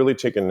ass. And I've really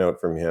taken note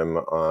from him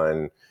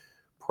on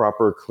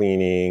proper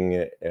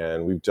cleaning.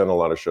 And we've done a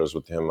lot of shows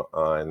with him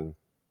on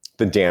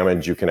the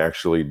damage you can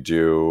actually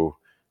do,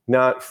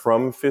 not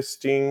from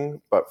fisting,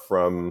 but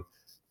from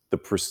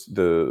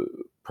the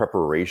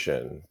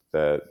preparation,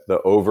 that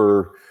the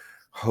over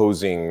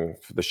hosing,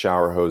 the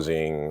shower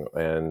hosing,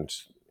 and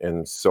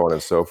so on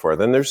and so forth.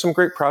 And there's some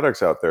great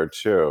products out there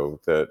too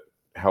that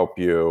help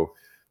you,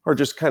 or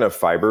just kind of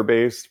fiber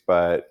based.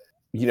 But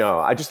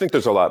I just think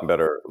there's a lot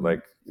better,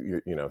 like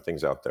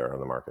things out there on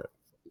the market.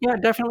 Yeah,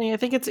 definitely. I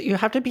think you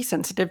have to be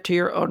sensitive to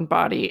your own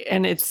body,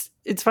 and it's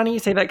funny you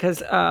say that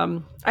because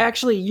I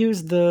actually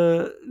use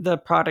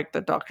the product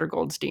that Dr.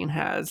 Goldstein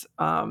has.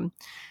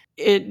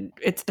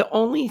 It's the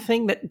only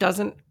thing that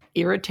doesn't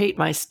irritate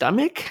my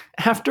stomach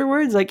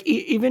afterwards. Like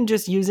even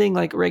just using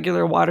like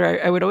regular water,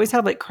 I would always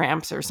have like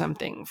cramps or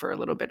something for a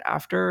little bit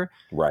after.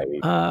 Right.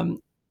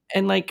 Um,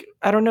 and like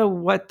I don't know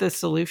what the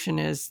solution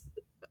is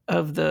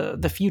of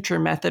the future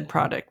method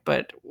product,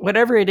 but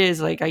whatever it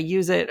is, like I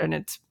use it and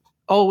it's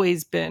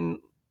always been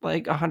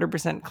like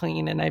 100%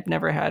 clean, and I've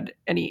never had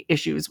any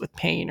issues with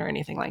pain or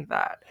anything like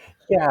that.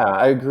 Yeah,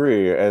 I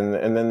agree. And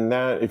then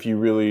that, if you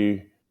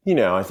really,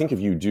 I think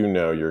if you do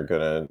know you're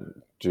gonna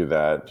do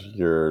that,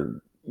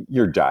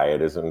 your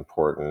diet is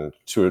important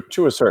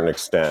to a certain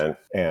extent.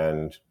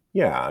 And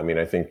yeah, I mean,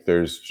 I think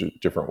there's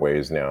different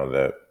ways now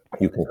that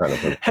you can kind of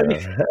have you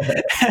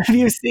prepare. have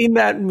you seen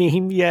that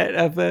meme yet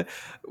of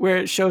where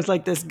it shows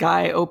like this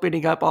guy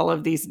opening up all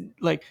of these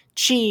like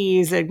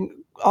cheese and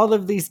all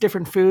of these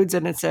different foods,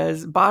 and it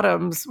says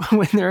bottoms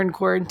when they're in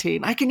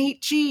quarantine, I can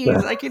eat cheese,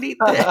 I can eat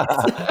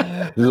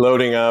this.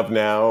 Loading up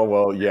now.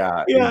 Well,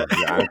 yeah, Yeah.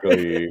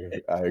 exactly.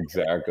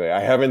 Exactly. I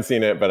haven't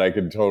seen it, but I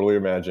could totally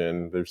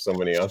imagine there's so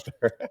many out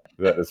there.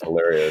 That is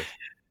hilarious.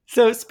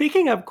 So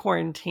speaking of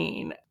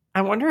quarantine,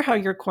 I wonder how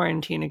your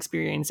quarantine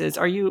experience is.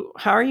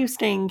 How are you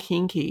staying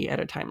kinky at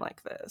a time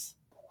like this?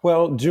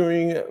 Well,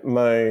 doing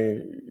my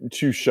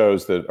two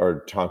shows that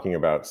are talking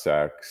about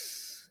sex,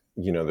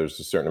 there's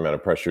a certain amount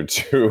of pressure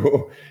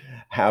to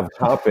have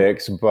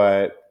topics,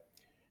 but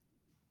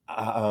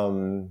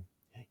um,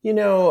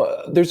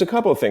 there's a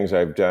couple of things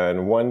I've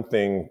done. One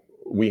thing,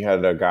 we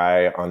had a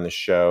guy on the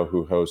show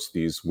who hosts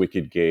these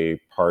wicked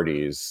gay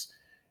parties,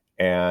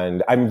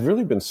 and I've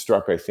really been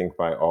struck, I think,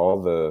 by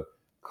all the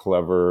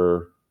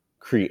clever,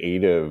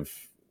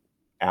 creative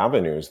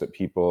avenues that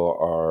people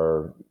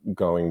are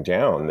going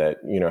down that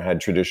had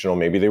traditional,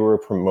 maybe they were a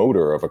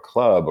promoter of a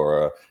club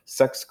or a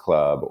sex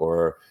club,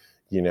 or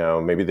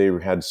maybe they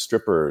had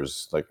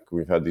strippers, like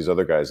we've had these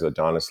other guys, the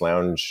Adonis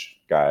Lounge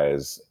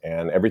guys,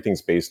 and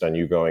everything's based on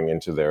you going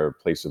into their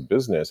place of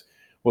business.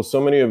 Well, so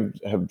many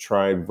have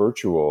tried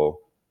virtual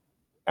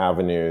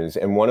avenues,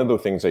 and one of the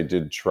things I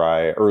did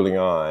try early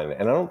on,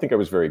 and I don't think I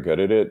was very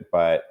good at it,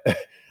 but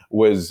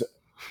was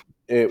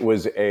it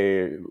was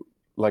a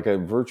like a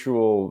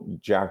virtual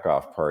jack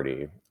off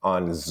party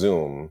on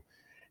Zoom.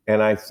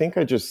 And I think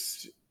I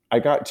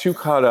got too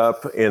caught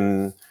up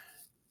in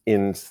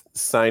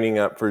signing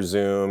up for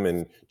Zoom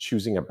and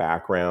choosing a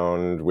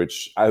background,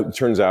 which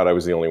turns out I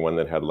was the only one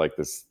that had like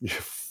this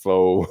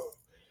faux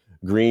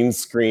green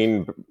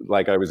screen,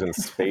 like I was in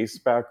space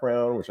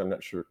background, which I'm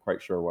not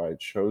quite sure why I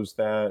chose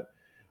that,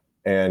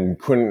 and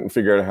couldn't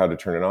figure out how to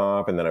turn it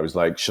off. And then I was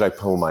like, should I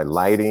pull my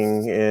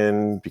lighting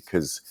in?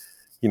 Because,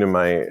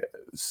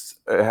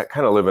 I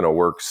kind of live in a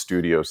work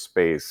studio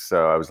space.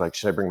 So I was like,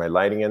 should I bring my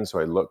lighting in so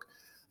I look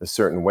a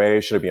certain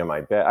way? Should I be on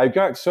my bed? I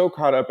got so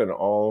caught up in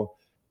all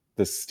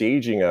the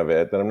staging of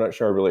it that I'm not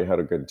sure I really had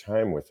a good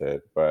time with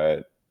it.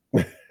 But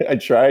I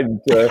tried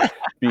to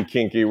be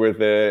kinky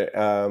with it.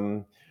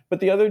 But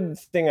the other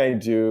thing I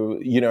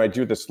do, I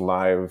do this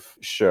live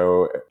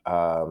show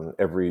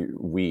every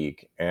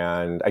week,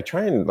 and I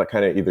try and like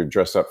kind of either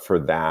dress up for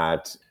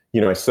that.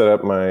 I set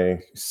up my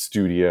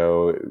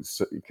studio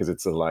because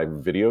it's a live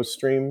video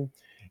stream,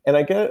 and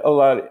I get a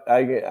lot. I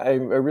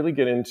really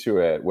get into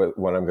it with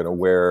what I'm going to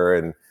wear,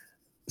 and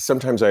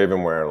sometimes I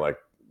even wear like,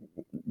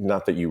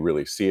 not that you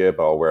really see it,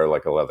 but I'll wear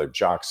like a leather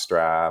jock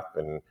strap,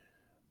 and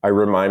I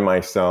remind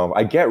myself,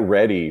 I get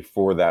ready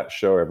for that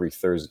show every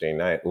Thursday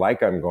night,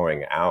 like I'm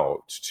going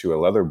out to a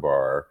leather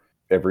bar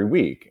every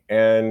week.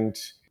 And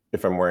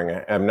if I'm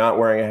not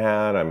wearing a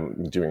hat,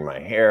 I'm doing my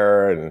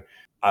hair, and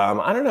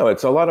I don't know.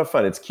 It's a lot of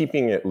fun. It's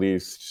keeping at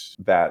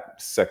least that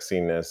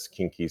sexiness,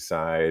 kinky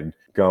side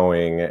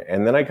going,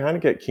 and then I kind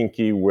of get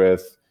kinky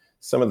with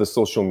some of the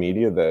social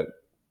media that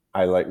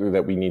I like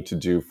that we need to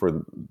do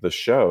for the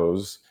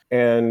shows,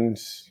 and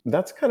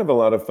that's kind of a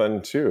lot of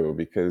fun too,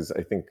 because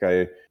I think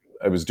I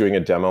was doing a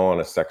demo on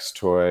a sex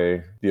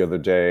toy the other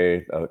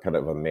day, kind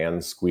of a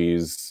man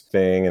squeeze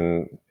thing,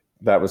 and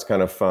that was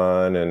kind of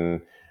fun.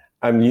 And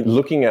I'm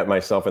looking at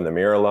myself in the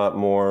mirror a lot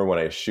more when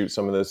I shoot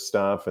some of this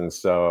stuff. And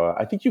so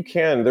I think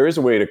there is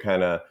a way to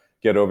kind of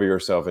get over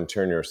yourself and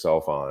turn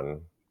yourself on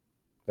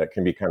that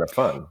can be kind of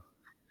fun.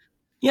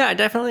 Yeah,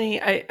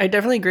 definitely. I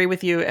definitely agree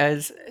with you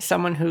as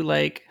someone who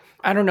like,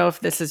 I don't know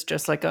if this is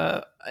just like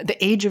the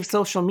age of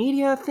social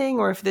media thing,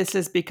 or if this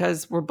is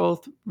because we're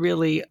both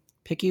really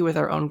picky with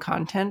our own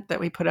content that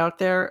we put out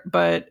there.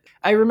 But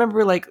I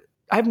remember like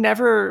I've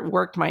never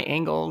worked my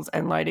angles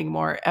and lighting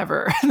more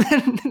ever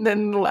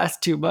than the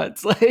last 2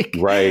 months. Like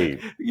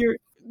Right. you're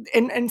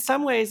in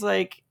some ways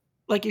like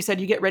you said,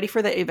 you get ready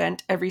for the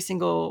event every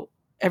single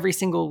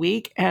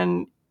week,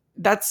 and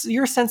that's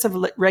your sense of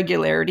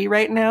regularity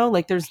right now.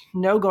 Like there's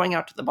no going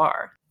out to the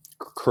bar.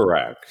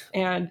 Correct.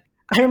 And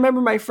I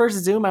remember my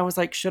first Zoom, I was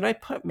like, should I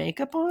put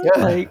makeup on?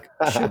 Yeah. Like,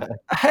 should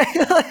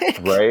I,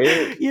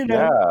 Right. like,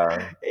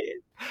 Yeah.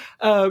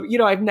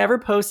 I've never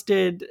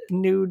posted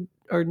nude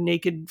or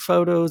naked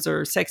photos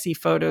or sexy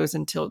photos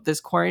until this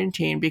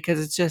quarantine,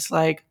 because it's just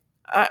like,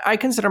 I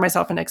consider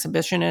myself an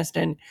exhibitionist,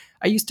 and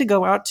I used to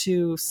go out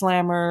to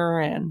Slammer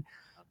and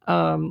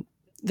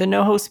the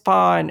NoHo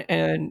Spa,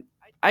 and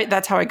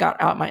that's how I got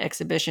out my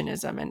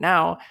exhibitionism. And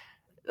now,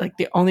 like,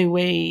 the only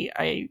way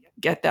I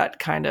get that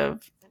kind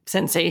of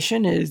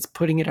sensation is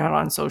putting it out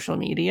on social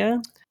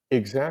media.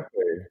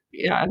 Exactly.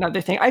 Yeah,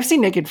 another thing. I've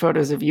seen naked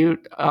photos of you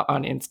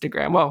on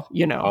Instagram. Well,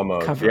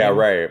 Almost. Yeah, covering.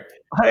 right.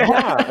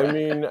 Yeah, I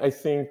mean, I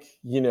think,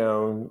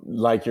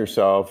 like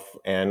yourself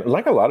and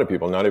like a lot of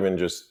people, not even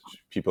just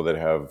people that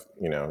have,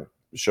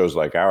 shows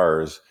like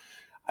ours,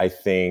 I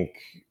think,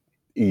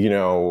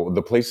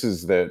 the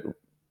places that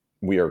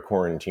we are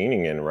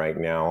quarantining in right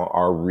now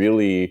are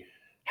really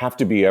have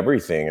to be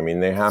everything. I mean,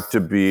 they have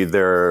to be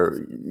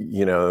there,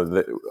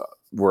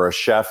 we're a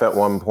chef at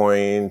one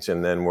point,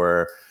 and then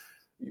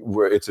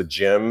it's a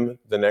gym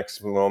the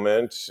next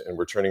moment, and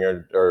we're turning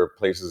our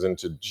places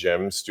into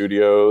gym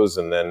studios.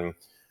 And then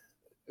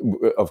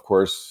of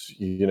course,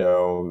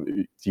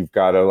 you've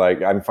got to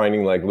like, I'm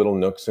finding like little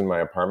nooks in my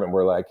apartment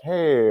where like,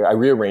 hey, I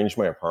rearranged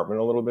my apartment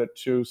a little bit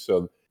too,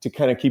 so to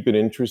kind of keep it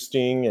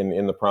interesting, and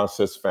in the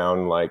process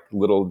found like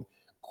little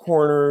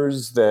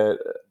corners that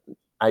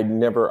I'd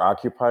never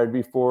occupied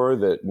before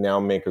that now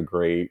make a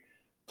great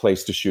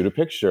place to shoot a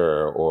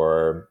picture,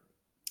 or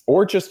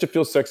just to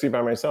feel sexy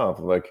by myself.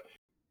 Like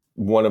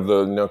one of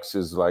the nooks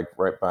is like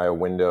right by a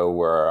window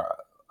where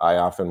I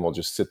often will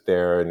just sit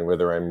there, and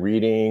whether I'm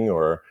reading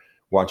or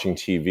watching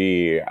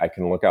TV, I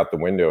can look out the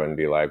window and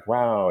be like,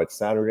 wow, it's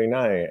Saturday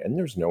night and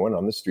there's no one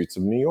on the streets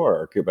of New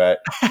York. But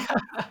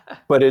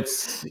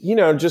it's,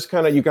 just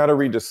kind of, you got to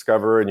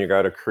rediscover, and you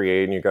got to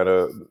create,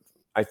 and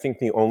I think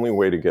the only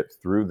way to get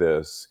through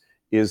this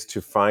is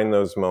to find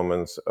those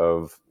moments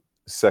of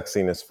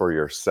sexiness for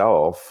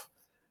yourself.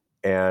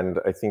 And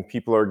I think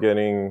people are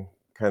getting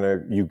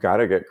you got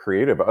to get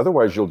creative.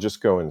 Otherwise, you'll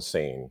just go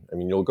insane. I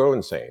mean, you'll go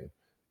insane.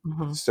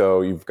 Mhm. So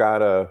you've got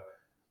to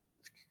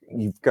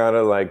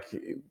like,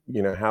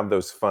 have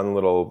those fun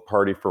little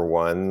party for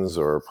ones,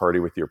 or party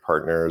with your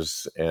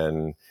partners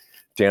and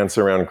dance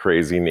around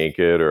crazy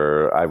naked.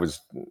 Or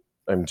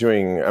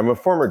I'm a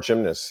former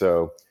gymnast,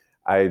 so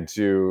I've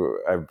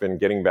been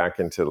getting back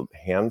into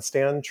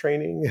handstand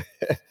training.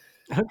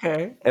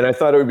 Okay. And I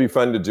thought it would be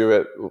fun to do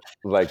it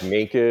like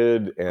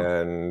naked,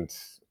 and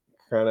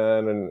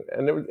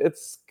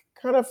it's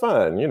kind of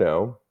fun.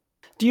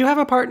 Do you have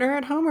a partner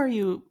at home, or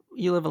you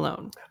live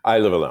alone? I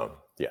live alone.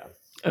 Yeah.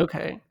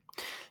 Okay.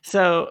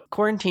 So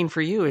quarantine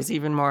for you is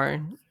even more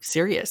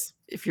serious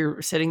if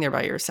you're sitting there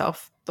by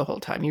yourself the whole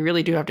time. You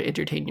really do have to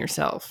entertain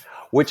yourself.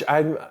 Which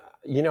I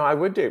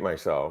would date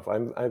myself.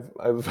 I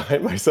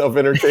find myself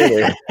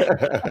entertaining.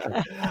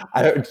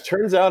 It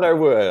turns out I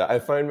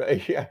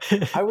would. Yeah,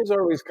 I was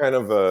always kind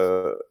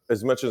of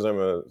as much as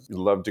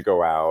love to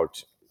go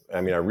out. I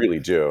mean, I really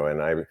do.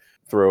 And I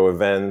throw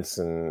events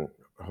and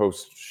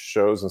host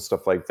shows and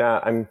stuff like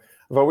that. I've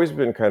always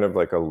been kind of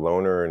like a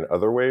loner in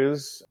other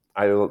ways.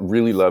 I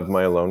really love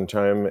my alone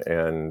time,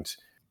 and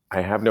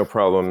I have no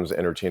problems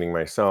entertaining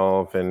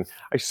myself. And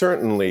I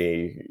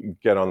certainly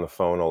get on the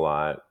phone a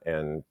lot.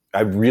 And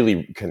I've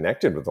really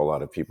connected with a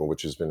lot of people,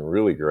 which has been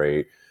really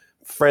great.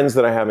 Friends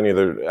that I haven't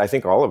either, I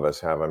think all of us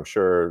have, I'm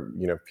sure,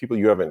 people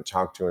you haven't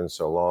talked to in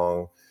so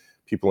long,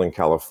 people in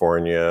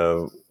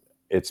California.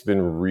 It's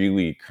been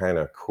really kind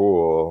of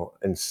cool.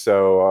 And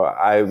so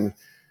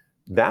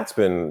that's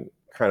been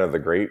kind of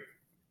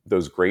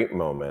those great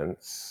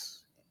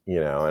moments,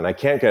 and I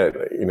can't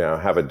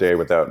have a day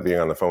without being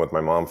on the phone with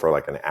my mom for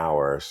like an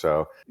hour.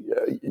 So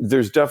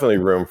there's definitely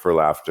room for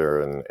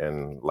laughter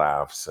and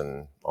laughs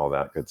and all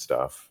that good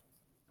stuff.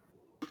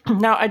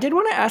 Now, I did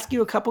want to ask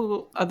you a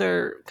couple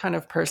other kind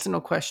of personal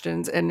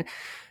questions, and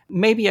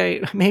maybe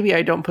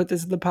I don't put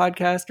this in the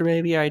podcast, or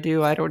maybe I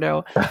do. I don't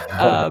know.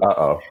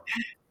 Uh-oh.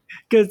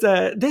 Because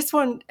this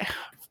one,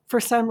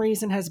 for some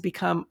reason, has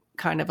become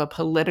kind of a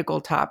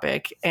political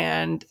topic,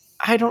 and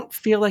I don't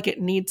feel like it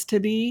needs to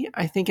be.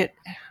 I think it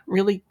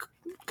really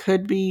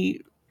could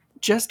be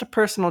just a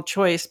personal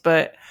choice,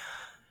 but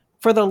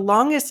for the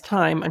longest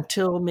time,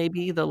 until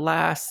maybe the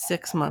last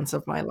 6 months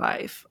of my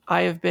life,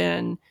 I have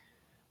been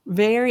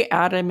very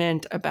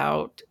adamant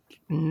about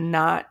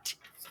not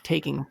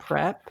taking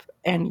PrEP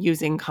and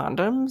using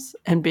condoms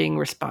and being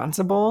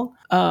responsible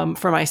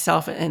for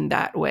myself in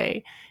that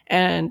way.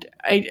 And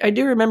I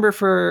do remember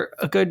for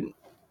a good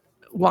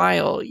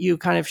while, you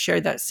kind of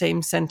shared that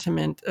same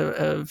sentiment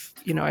of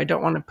I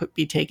don't want to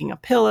be taking a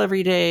pill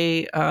every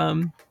day.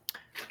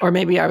 Or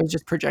maybe I was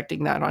just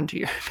projecting that onto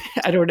you.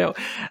 I don't know.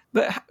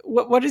 But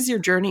what is your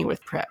journey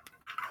with PrEP?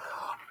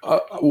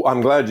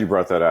 I'm glad you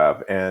brought that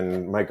up.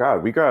 And my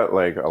God, we got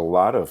like a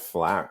lot of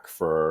flack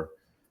for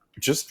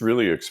just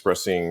really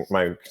expressing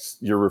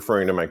you're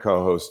referring to my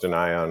co-host and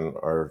I on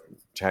our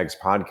Tags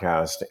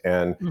podcast.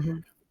 And Mm-hmm.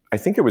 I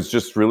think it was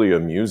just really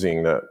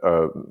amusing that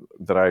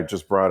I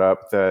just brought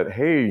up that,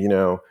 hey,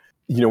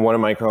 one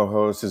of my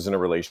co-hosts is in a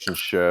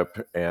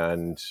relationship,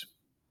 and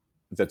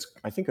that's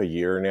I think a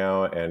year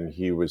now, and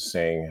he was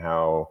saying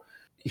how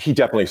he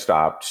definitely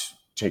stopped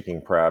taking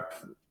PrEP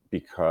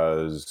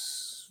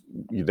because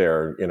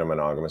they're in a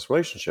monogamous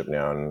relationship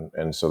now,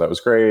 and so that was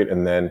great.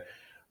 And then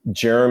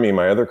Jeremy,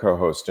 my other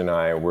co-host, and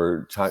I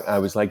were talking. I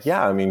was like,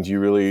 yeah, I mean, do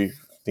you really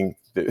think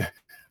that?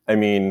 I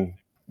mean,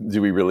 do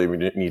we really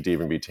need to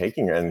even be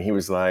taking it? And he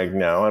was like,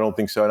 no, I don't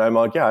think so. And I'm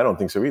like, yeah, I don't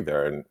think so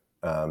either.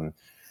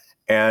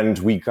 And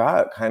we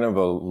got kind of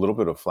a little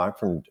bit of flack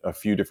from a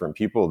few different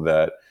people.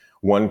 That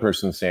one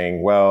person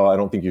saying, well, I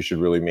don't think you should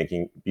really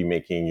be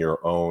making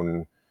your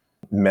own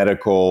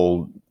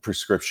medical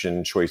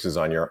prescription choices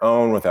on your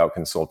own without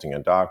consulting a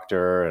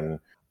doctor. And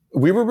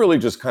we were really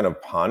just kind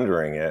of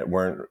pondering it.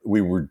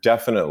 We were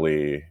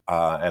definitely,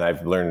 and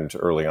I've learned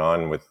early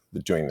on with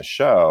doing the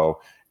show,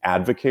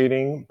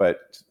 advocating,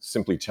 but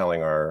simply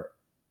telling our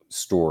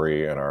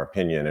story and our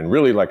opinion. And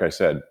really, like I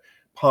said,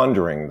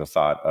 pondering the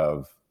thought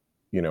of,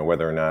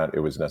 whether or not it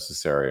was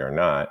necessary or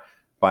not.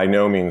 By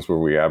no means were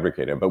we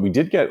advocating, but we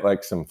did get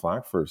like some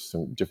flack for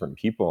some different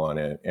people on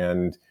it.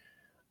 And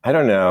I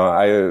don't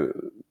know,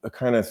 I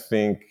kind of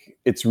think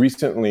it's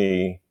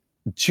recently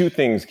two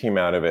things came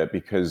out of it,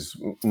 because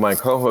my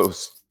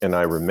co-host and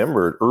I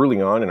remembered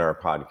early on in our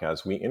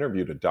podcast, we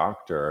interviewed a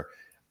doctor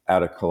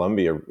out of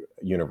Columbia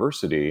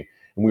University,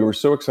 and we were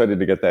so excited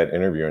to get that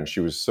interview. And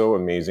she was so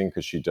amazing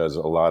because she does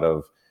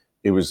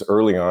it was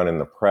early on in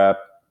the PrEP,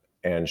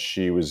 and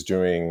she was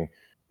doing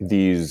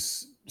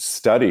these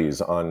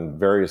studies on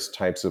various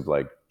types of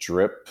like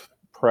drip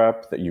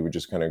PrEP that you would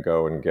just kind of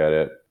go and get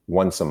it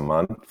once a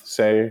month,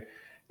 say,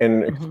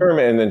 and Mm-hmm.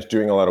 experiment, and then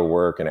doing a lot of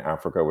work in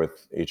Africa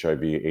with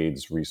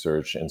HIV/AIDS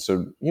research. And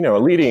so, a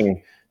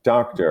leading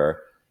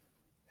doctor,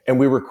 and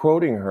we were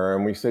quoting her,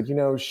 and we said,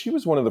 she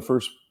was one of the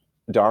first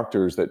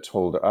doctors that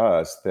told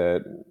us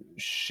that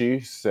she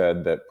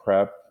said that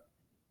PrEP,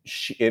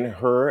 in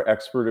her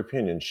expert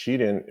opinion, she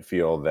didn't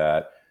feel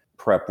that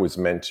PrEP was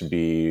meant to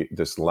be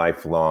this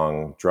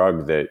lifelong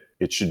drug, that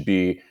it should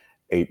be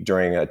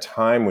during a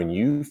time when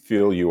you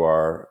feel you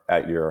are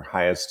at your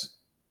highest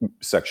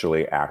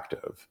sexually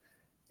active.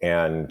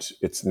 And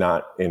it's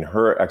not, in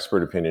her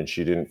expert opinion,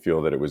 she didn't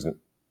feel that it was,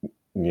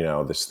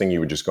 this thing you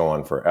would just go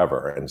on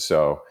forever. And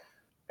so,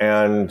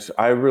 and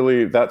I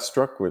really, that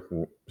stuck with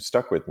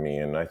me.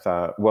 And I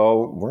thought,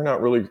 well, we're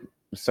not really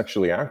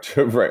sexually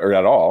active, right, or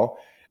at all.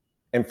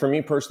 And for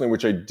me personally,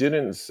 which I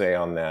didn't say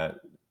on that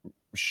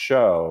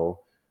show,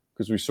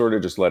 because we sort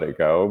of just let it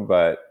go,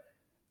 but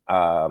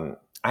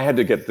I had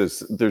to get this.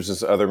 There's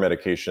this other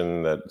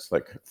medication that's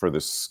like for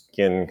the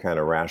skin kind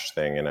of rash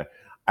thing, and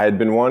I had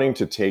been wanting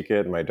to take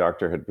it. My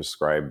doctor had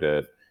prescribed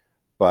it,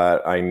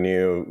 but I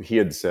knew he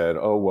had said,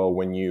 "Oh, well,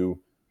 when you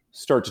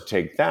start to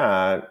take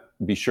that,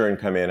 be sure and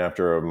come in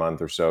after a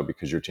month or so,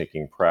 because you're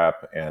taking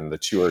PrEP, and the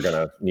two are going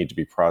to need to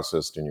be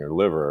processed in your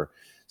liver."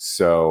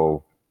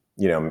 So,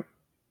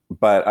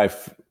 but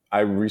I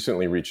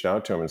recently reached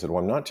out to him and said,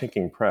 "Well, I'm not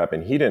taking PrEP,"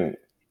 and he didn't.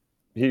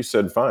 He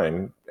said,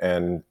 "Fine,"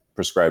 and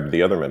prescribed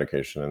the other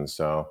medication. And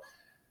so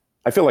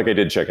I feel like I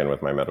did check in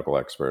with my medical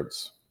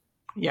experts.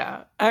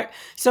 Yeah.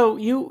 So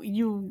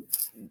you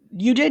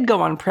did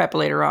go on PrEP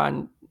later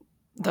on,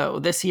 though,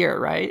 this year,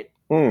 right?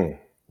 Mm.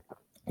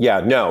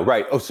 Yeah, no,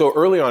 right. Oh, so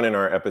early on in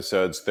our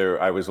episodes,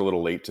 I was a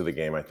little late to the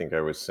game. I think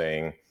I was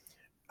saying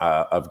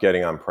of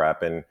getting on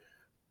PrEP, and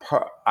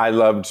I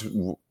loved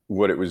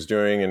what it was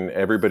doing, and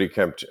everybody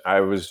kept. I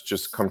was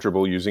just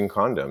comfortable using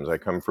condoms. I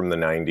come from the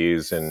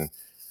 '90s, and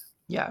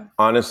Yeah.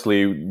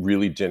 honestly,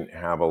 really didn't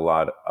have a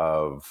lot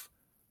of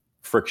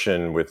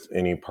friction with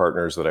any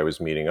partners that I was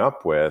meeting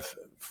up with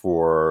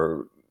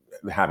for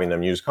having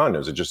them use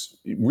condoms.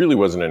 It really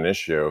wasn't an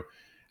issue.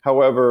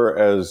 However,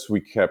 as we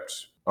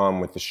kept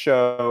on with the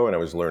show and I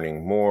was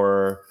learning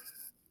more,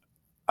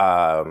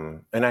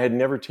 and I had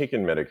never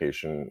taken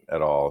medication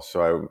at all.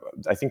 So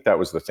I think that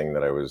was the thing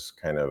that I was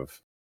kind of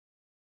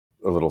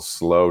a little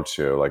slow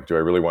to. Like, do I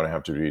really want to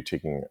have to be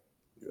taking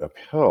a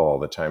pill all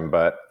the time?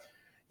 But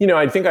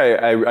I think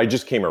I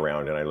just came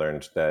around and I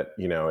learned that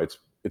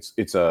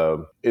it's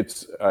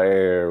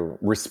a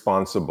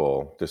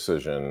responsible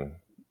decision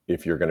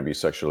if you're going to be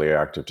sexually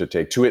active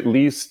to at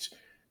least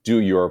do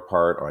your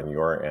part on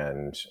your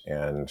end,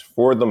 and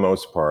for the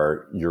most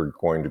part you're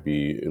going to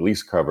be at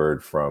least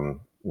covered from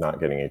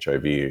not getting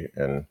HIV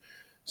and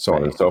so on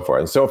and Right. so forth.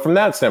 And so from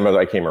that standpoint,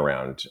 I came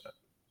around,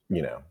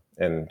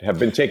 and have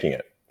been taking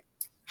it.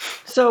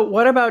 So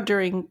what about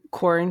during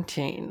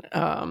quarantine?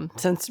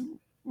 Since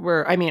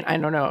I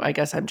don't know, I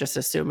guess I'm just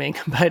assuming,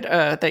 but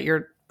that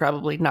you're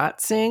probably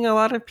not seeing a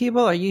lot of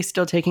people. Are you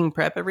still taking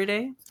PrEP every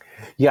day?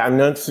 Yeah,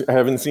 I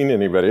haven't seen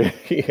anybody.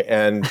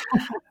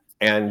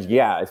 and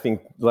yeah, I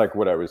think like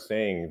what I was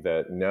saying,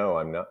 that no,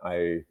 I'm not.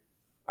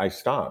 I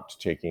stopped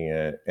taking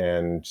it,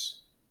 and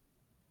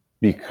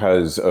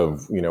because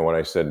of what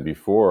I said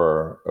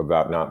before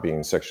about not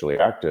being sexually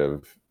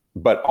active,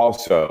 but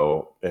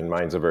also, and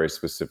mine's a very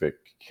specific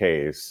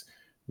case,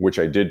 which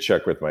I did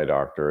check with my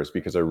doctor, is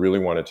because I really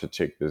wanted to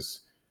take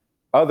this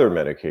other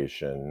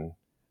medication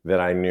that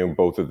I knew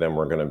both of them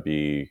were going to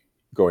be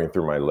going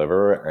through my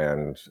liver.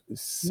 And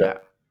Yeah.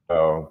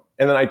 so,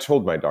 and then I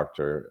told my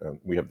doctor,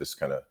 we have this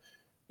kind of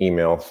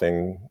email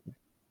thing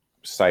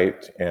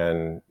site,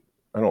 and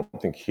I don't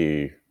think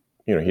he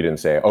didn't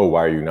say, "Oh,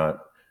 why are you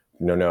not?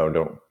 No,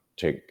 don't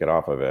get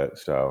off of it."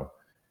 So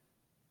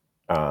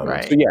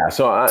Right. yeah,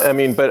 so I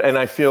mean, and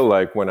I feel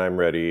like when I'm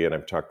ready, and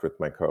I've talked with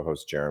my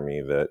co-host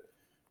Jeremy, that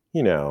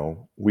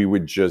we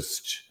would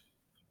just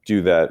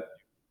do that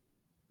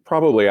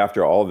probably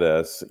after all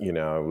this.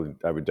 I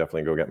would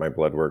definitely go get my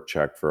blood work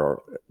checked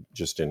for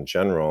just in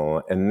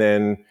general, and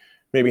then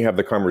maybe have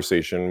the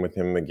conversation with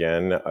him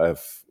again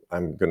if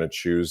I'm going to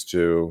choose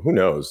to, who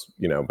knows,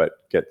 but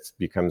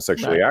become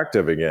sexually Right.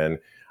 active again.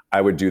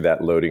 I would do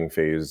that loading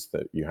phase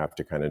that you have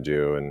to kind of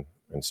do,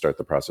 and start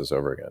the process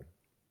over again.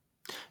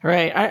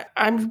 Right.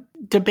 I'm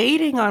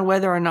debating on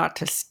whether or not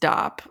to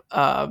stop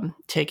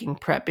taking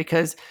PrEP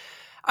because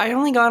I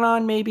only got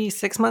on maybe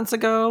 6 months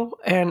ago.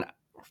 And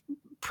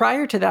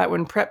prior to that,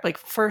 when PrEP like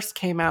first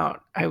came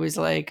out, I was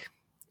like,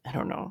 I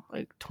don't know,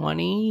 like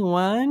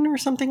 21 or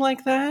something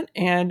like that.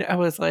 And I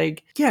was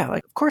like, yeah,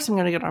 like, of course I'm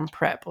going to get on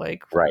PrEP.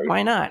 Like, Right.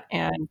 why not?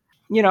 And,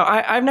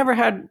 I've never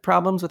had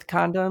problems with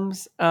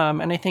condoms.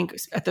 And I think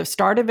at the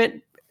start of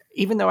it,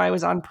 even though I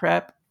was on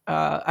PrEP,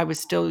 I was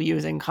still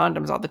using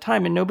condoms all the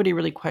time and nobody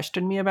really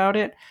questioned me about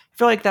it. I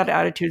feel like that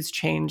attitude's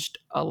changed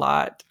a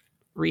lot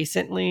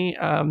recently.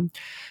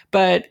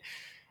 But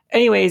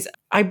anyways,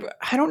 I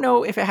don't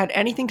know if it had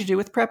anything to do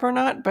with PrEP or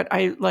not, but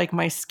I like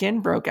my skin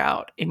broke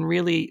out in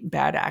really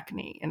bad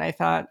acne. And I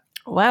thought,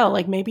 well,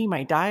 like maybe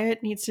my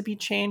diet needs to be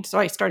changed. So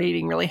I started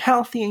eating really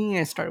healthy.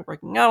 I started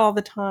working out all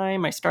the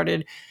time. I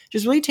started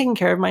just really taking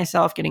care of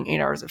myself, getting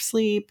 8 hours of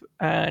sleep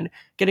and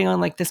getting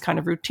on like this kind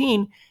of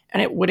routine.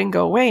 And it wouldn't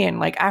go away. And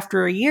like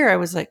after a year, I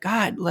was like,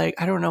 God, like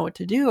I don't know what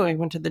to do. I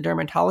went to the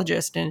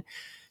dermatologist and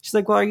she's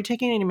like, well, are you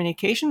taking any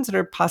medications that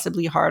are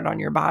possibly hard on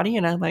your body?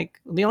 And I'm like,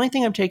 the only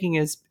thing I'm taking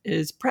is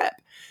PrEP.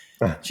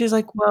 She's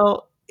like,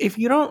 well, if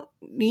you don't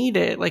need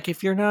it, like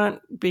if you're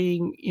not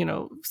being,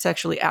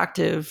 sexually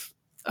active,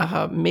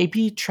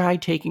 maybe try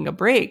taking a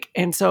break.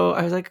 And so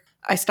I was like,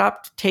 I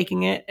stopped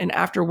taking it. And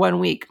after 1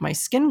 week, my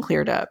skin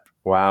cleared up.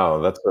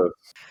 Wow,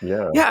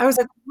 yeah. Yeah, I was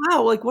like,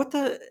 wow, like what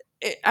the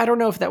I don't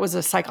know if that was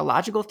a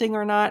psychological thing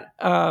or not,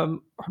 or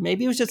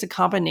maybe it was just a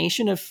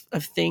combination of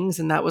things,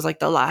 and that was like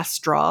the last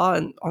straw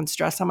and on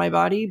stress on my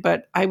body.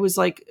 But I was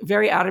like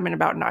very adamant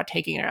about not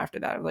taking it after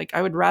that. Like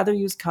I would rather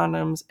use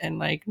condoms and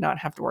like not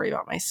have to worry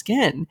about my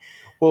skin.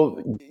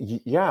 Well,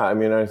 yeah, I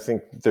mean, I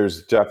think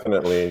there's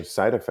definitely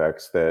side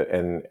effects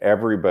and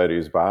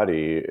everybody's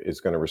body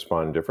is going to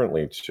respond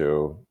differently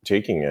to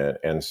taking it.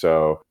 And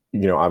so,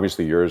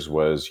 obviously yours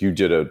was, you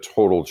did a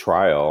total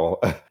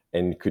trial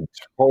and could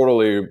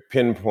totally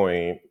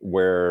pinpoint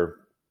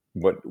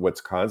what's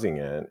causing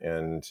it.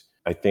 And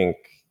I think,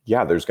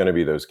 yeah, there's going to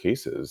be those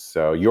cases.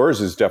 So yours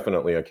is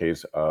definitely a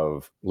case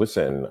of,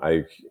 listen,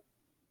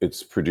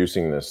 it's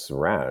producing this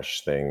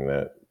rash thing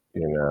that,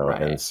 and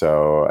Right.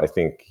 so I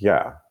think,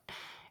 yeah.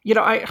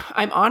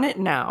 I'm on it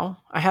now.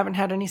 I haven't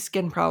had any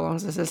skin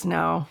problems. This is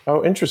now,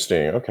 Oh,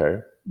 interesting. Okay.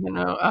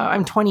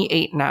 I'm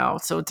 28 now,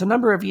 so it's a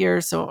number of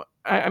years. So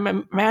I'm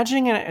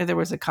imagining there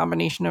was a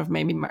combination of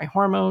maybe my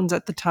hormones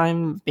at the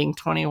time, being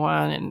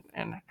 21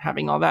 and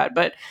having all that.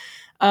 But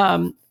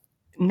um,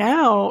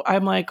 now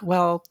I'm like,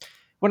 well,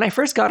 when I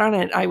first got on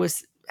it, I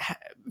was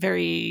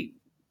very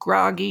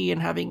groggy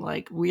and having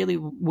like really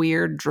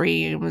weird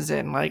dreams.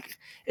 And like,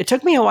 it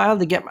took me a while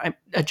to get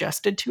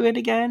adjusted to it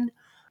again.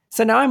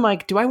 So now I'm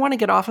like, do I want to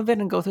get off of it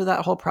and go through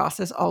that whole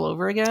process all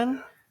over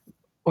again?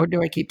 Or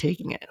do I keep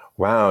taking it?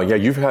 Wow. Yeah,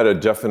 you've had a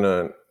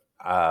definite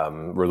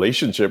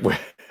relationship with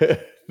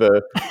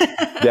the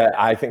that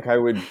I think I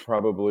would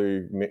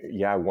probably,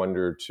 yeah,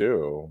 wonder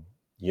too,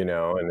 and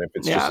if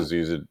it's just Yeah. as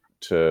easy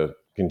to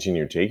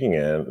continue taking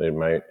it, it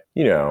might,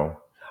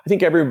 I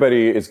think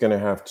everybody is going to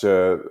have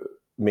to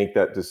make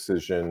that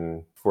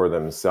decision for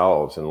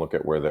themselves and look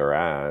at where they're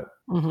at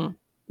Hmm.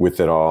 with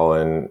it all.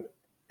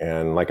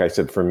 And like I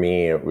said, for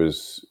me, it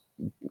was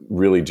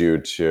really due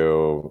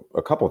to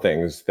a couple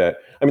things that,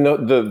 I mean,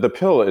 the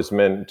pill is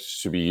meant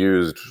to be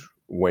used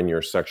when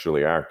you're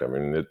sexually active. I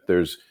mean,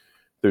 there's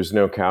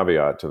no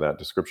caveat to that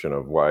description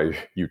of why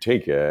you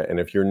take it. And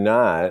if you're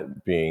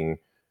not being,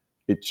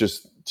 it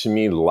just, to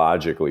me,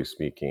 logically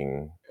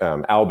speaking,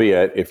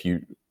 albeit if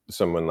you,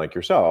 someone like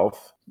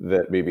yourself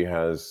that maybe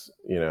has,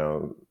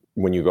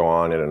 when you go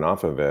on it and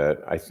off of it,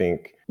 I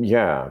think,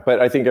 yeah, but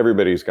I think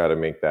everybody's got to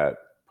make that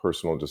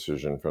personal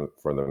decision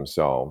for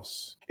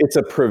themselves. It's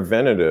a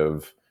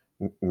preventative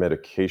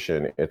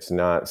medication. It's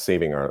not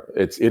saving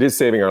it is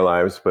saving our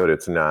lives, but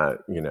it's not,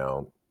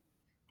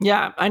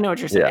 Yeah, I know what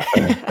you're saying.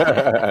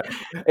 yeah.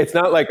 It's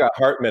not like a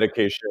heart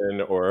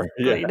medication or,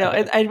 yeah.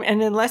 Exactly. No,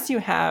 and unless you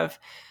have,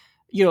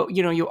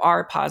 you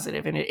are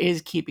positive and it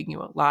is keeping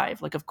you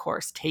alive, like of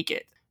course take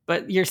it.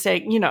 But you're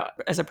saying,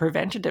 as a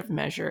preventative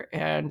measure,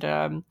 and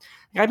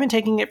I've been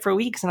taking it for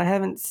weeks, and I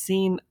haven't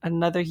seen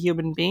another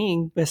human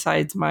being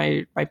besides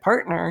my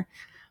partner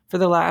for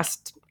the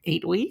last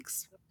 8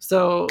 weeks.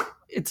 So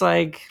it's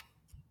like,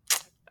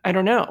 I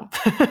don't know.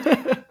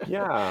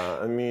 Yeah,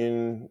 I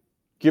mean,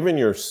 given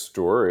your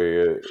story,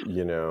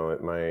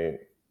 it might,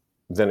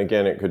 then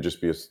again, it could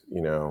just be,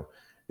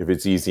 if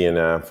it's easy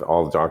enough,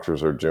 all the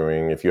doctors are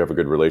doing, if you have a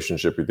good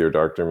relationship with your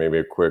doctor, maybe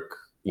a quick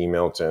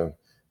email to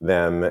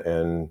them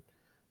and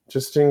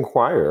just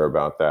inquire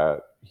about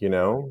that,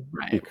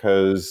 Right.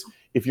 because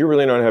if you're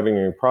really not having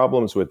any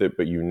problems with it,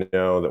 but you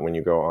know that when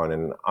you go on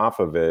and off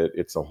of it,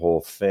 it's a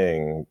whole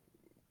thing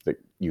that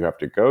you have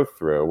to go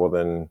through, well,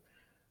 then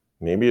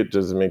maybe it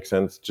doesn't make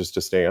sense just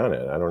to stay on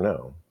it. I don't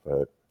know,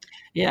 but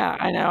Yeah,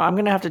 I know. I'm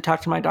gonna have to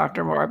talk to my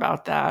doctor more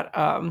about that.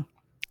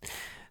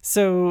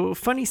 So,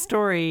 funny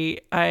story,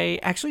 I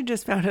actually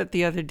just found out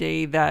the other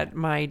day that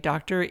my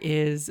doctor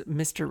is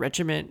Mr.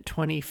 Regiment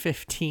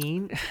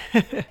 2015.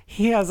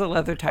 He has a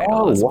leather title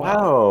oh, as well.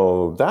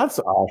 wow, that's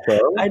awesome.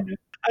 I,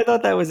 I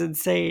thought that was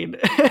insane.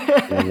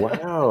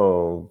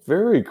 Wow,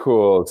 very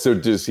cool. So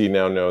does he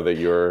now know that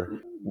you're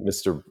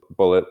Mr.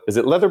 Bullet? Is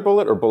it Leather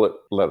Bullet or Bullet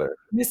Leather?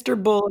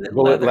 Mr. Bullet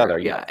Bullet Leather, Leather,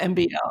 yeah, yes.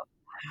 MBL.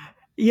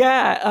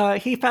 Yeah,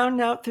 he found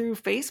out through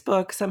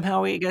Facebook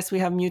somehow. I guess we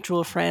have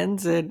mutual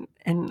friends, and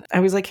I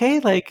was like, hey,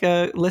 like,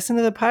 listen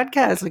to the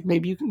podcast. Like,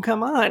 maybe you can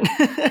come on.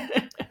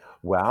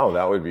 Wow,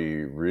 that would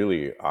be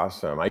really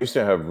awesome. I used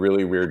to have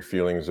really weird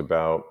feelings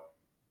about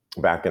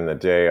back in the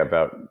day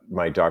about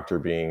my doctor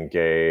being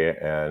gay,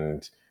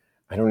 and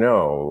I don't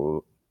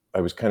know,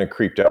 I was kind of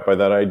creeped out by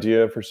that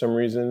idea for some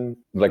reason.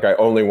 Like I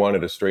only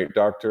wanted a straight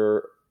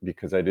doctor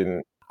because I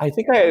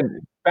think I had,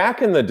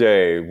 back in the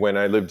day when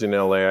I lived in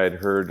LA, I'd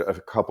heard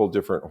a couple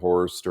different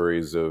horror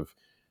stories of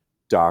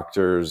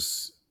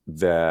doctors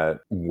that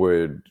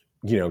would,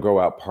 go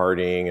out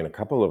partying, and a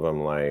couple of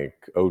them like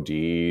OD'd,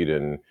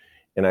 and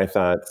I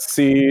thought,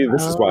 see,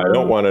 this is why I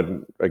don't Oh,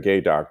 want a gay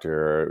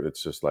doctor.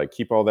 It's just like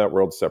keep all that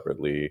world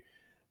separately.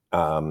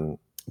 Um,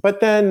 but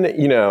then,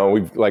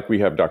 we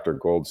have Dr.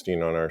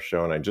 Goldstein on our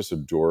show, and I just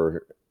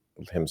adore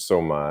him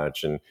so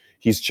much. And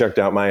he's checked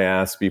out my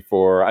ass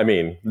before. I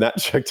mean, not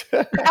checked.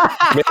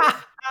 I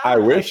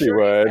I'm wish he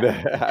sure he would.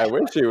 has. I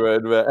wish he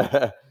would,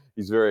 but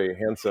he's very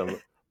handsome,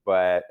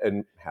 but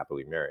and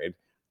happily married,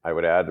 I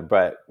would add.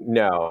 But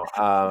no,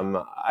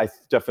 I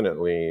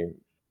definitely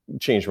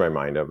changed my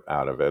mind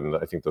out of it, and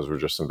I think those were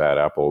just some bad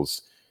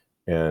apples.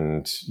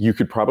 And you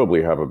could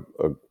probably have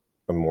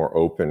a more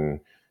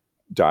open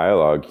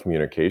dialogue,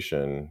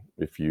 communication,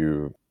 if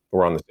you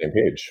were on the same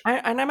page.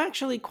 And I'm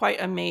actually quite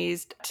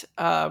amazed.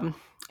 And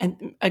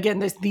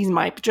again, these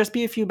might just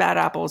be a few bad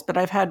apples, but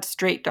I've had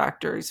straight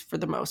doctors for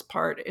the most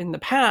part in the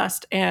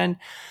past. And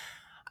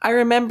I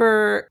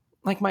remember,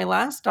 like, my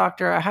last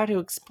doctor, I had to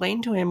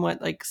explain to him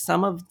what, like,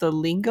 some of the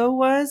lingo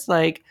was.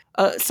 Like,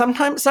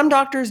 sometimes some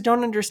doctors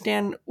don't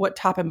understand what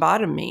top and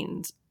bottom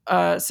means.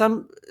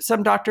 Some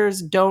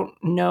doctors don't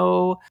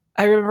know.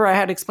 I remember I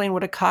had to explain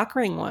what a cock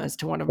ring was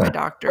to one of my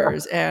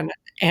doctors, and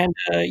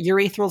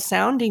urethral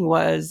sounding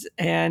was,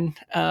 and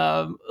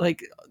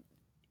like,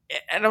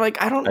 and I'm like,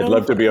 I don't I'd know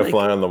love if to be a like,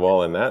 fly on the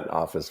wall in that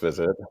office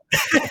visit.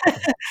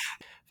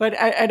 but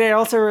I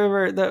also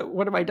remember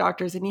one of my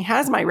doctors, and he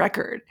has my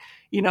record.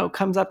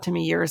 Comes up to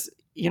me years.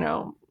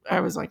 I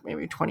was like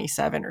maybe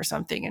 27 or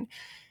something,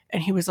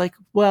 And he was like,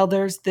 well,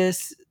 there's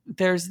this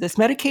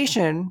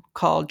medication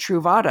called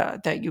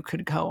Truvada that you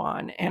could go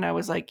on. And I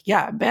was like,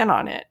 yeah, been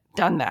on it,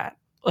 done that.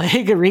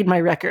 Like, read my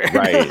record.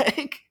 Right.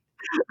 Like,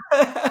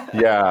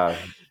 Yeah.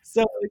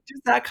 so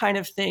just that kind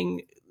of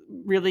thing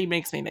really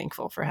makes me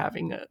thankful for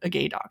having a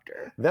gay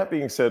doctor. That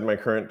being said, my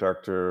current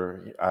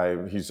doctor,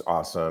 he's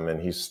awesome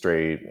and he's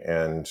straight.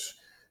 And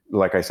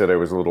like I said, I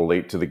was a little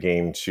late to the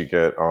game to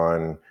get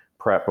on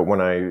PrEP. But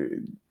when I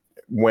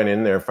went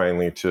in there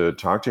finally to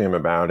talk to him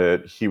about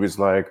it, he was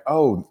like,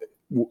 "Oh,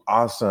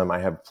 awesome. I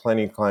have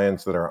plenty of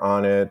clients that are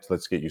on it.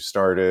 Let's get you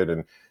started."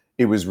 And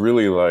it was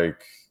really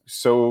like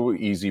so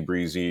easy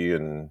breezy.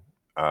 And,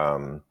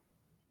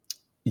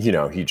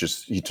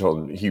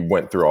 he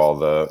went through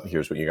all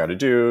here's what you got to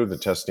do, the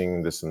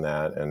testing, this and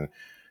that.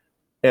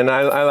 And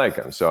I like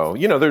him. So,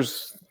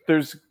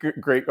 there's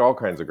great, all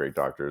kinds of great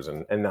doctors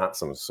and not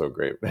some so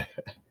great.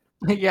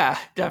 Yeah,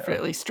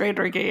 definitely. Straight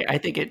or gay, I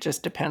think it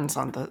just depends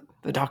on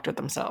the doctor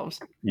themselves.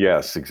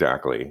 Yes,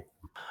 exactly.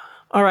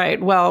 All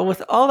right. Well,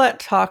 with all that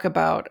talk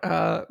about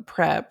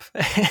PrEP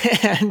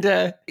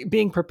and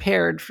being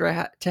prepared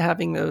to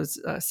having those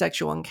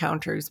sexual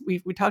encounters, we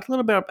talked a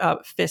little bit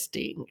about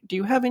fisting. Do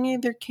you have any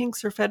other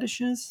kinks or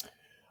fetishes?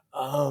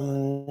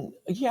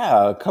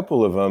 Yeah, a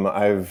couple of them.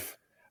 I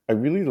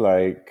really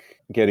like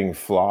getting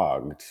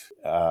flogged,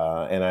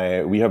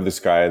 and we have this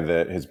guy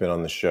that has been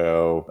on the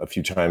show a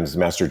few times,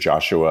 Master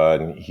Joshua,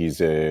 and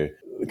he's a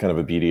kind of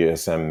a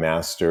BDSM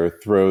master.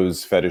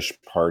 Throws fetish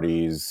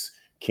parties,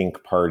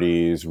 kink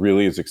parties.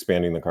 Really is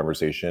expanding the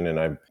conversation, and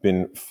I've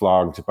been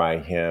flogged by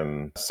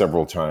him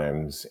several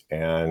times,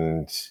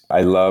 and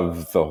I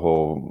love the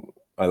whole.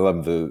 I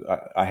love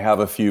I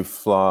have a few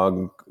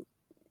flogs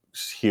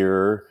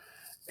here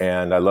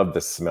and I love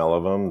the smell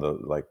of them.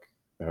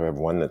 I have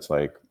one that's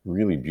like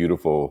really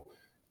beautiful,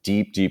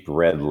 deep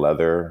red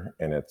leather,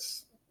 and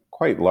it's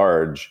quite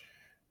large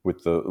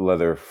with the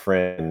leather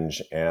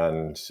fringe,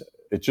 and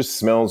it just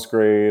smells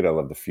great. I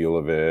love the feel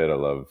of it. I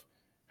love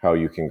how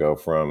you can go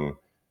from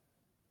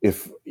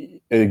if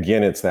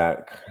again, it's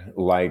that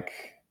like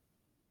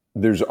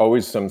there's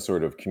always some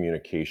sort of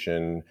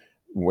communication,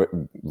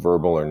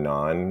 verbal or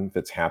non,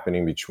 that's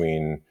happening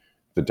between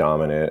the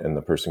dominant and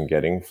the person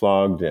getting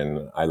flogged.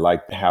 And I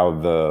like how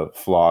the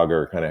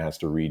flogger kind of has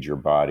to read your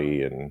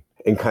body and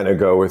kind of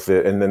go with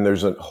it. And then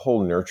there's a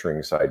whole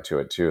nurturing side to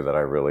it too that I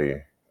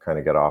really kind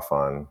of get off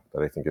on,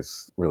 that I think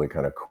is really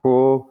kind of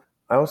cool.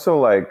 I also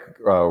like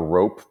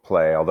rope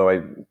play, although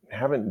I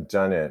haven't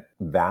done it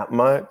that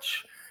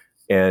much.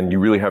 And you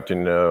really have to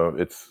know,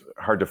 it's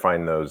hard to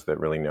find those that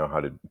really know how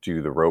to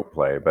do the rope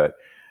play. But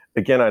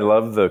again, I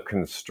love the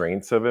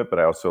constraints of it, but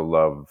I also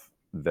love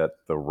that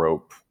the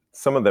rope,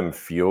 some of them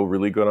feel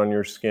really good on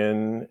your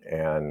skin.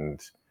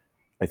 And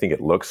I think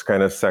it looks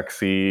kind of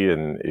sexy.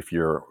 And if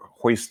you're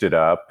hoisted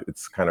up,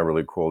 it's kind of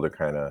really cool to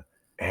kind of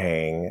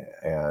hang.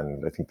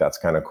 And I think that's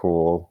kind of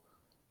cool.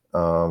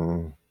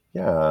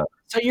 Yeah.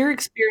 So you're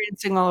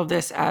experiencing all of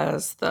this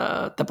as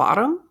the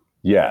bottom?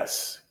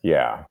 Yes.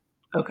 Yeah.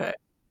 Okay.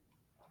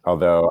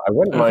 Although I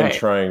wouldn't mind Okay.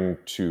 trying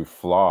to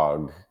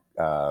flog.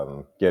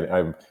 I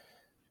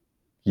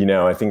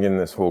think in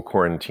this whole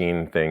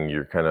quarantine thing,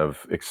 you're kind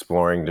of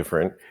exploring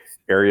different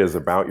areas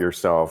about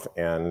yourself,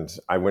 and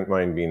I wouldn't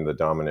mind being the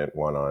dominant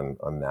one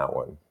on that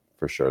one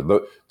for sure.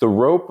 The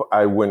rope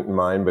I wouldn't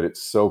mind, but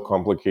it's so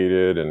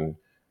complicated, and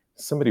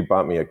somebody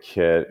bought me a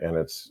kit, and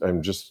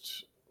I'm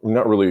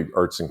not really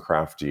arts and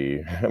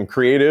crafty. I'm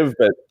creative,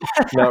 but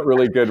not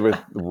really good with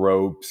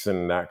ropes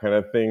and that kind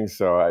of thing.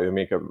 So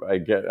I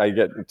get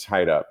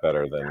tied up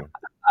better than.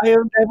 I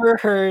have never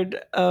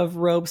heard of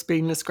ropes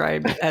being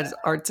described as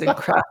arts and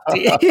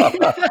crafty.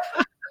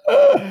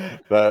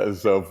 That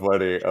is so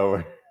funny.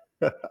 Oh,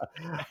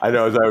 I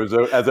know.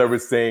 As I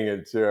was saying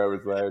it too, I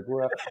was like,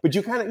 well, but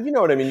you kind of, you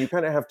know what I mean. You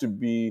kind of have to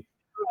be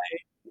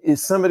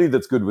is somebody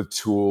that's good with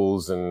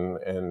tools and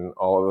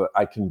all of that.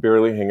 I can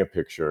barely hang a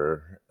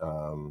picture,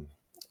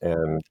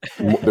 and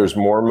there's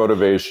more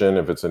motivation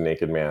if it's a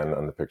naked man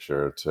on the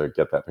picture to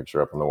get that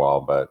picture up on the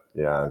wall. But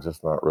yeah, I'm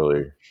just not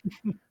really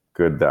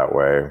good that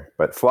way.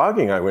 But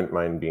flogging, I wouldn't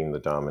mind being the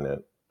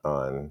dominant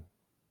on.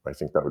 I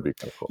think that would be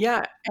kind of cool.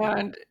 Yeah,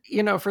 and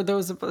for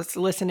those of us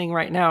listening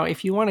right now,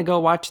 if you want to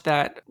go watch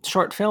that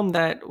short film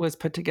that was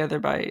put together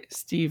by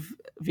Steve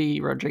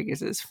V.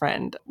 Rodriguez's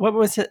friend, what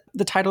was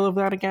the title of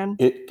that again?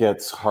 It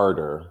Gets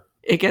Harder.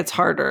 It Gets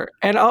Harder,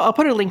 and I'll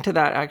put a link to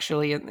that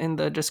actually in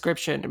the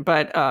description.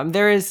 But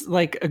there is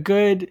like a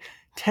good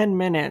 10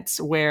 minutes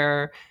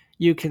where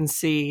you can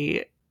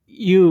see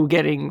you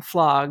getting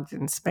flogged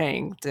and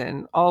spanked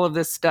and all of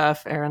this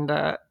stuff, and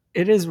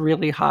it is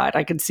really hot.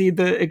 I could see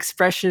the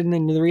expression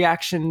and the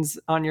reactions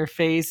on your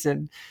face,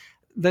 and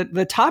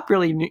the top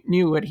really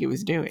knew what he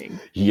was doing.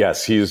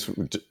 Yes,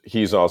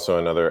 he's also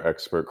another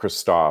expert.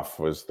 Christoph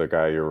was the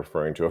guy you're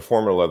referring to, a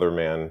former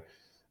Leatherman,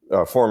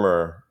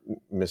 former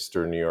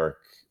Mr. New York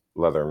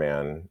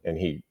Leatherman, and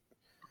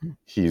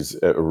he's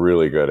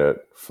really good at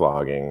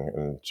flogging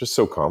and just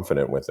so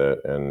confident with it.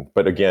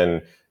 But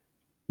again,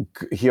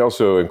 he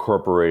also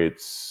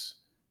incorporates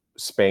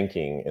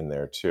spanking in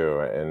there too.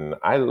 And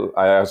I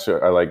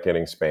like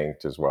getting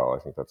spanked as well. I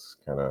think that's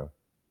kind of.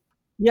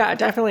 Yeah,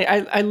 definitely.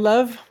 I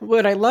love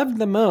what I loved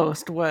the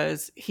most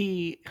was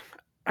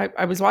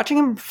I was watching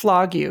him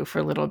flog you for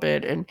a little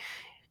bit,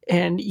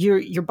 and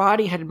your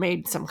body had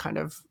made some kind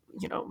of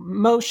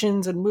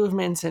motions and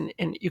movements, and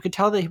you could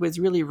tell that he was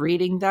really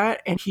reading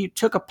that, and he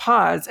took a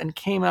pause and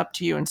came up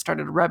to you and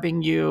started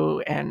rubbing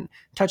you and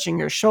touching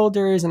your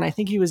shoulders, and I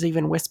think he was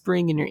even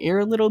whispering in your ear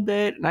a little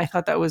bit, and I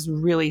thought that was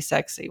really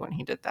sexy when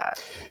he did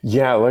that.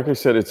 Yeah, like I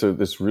said, it's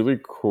this really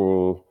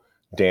cool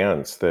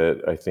dance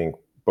that I think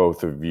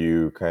both of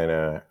you kind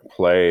of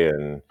play,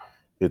 and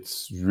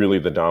it's really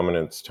the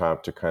dominant's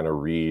top to kind of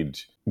read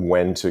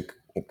when to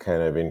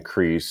kind of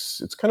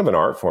increase. It's kind of an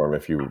art form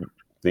if you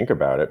think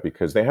about it,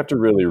 because they have to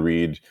really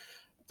read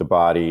the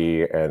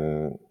body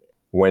and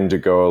when to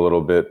go a little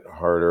bit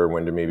harder,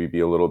 when to maybe be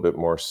a little bit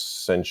more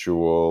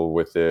sensual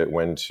with it,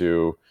 when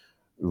to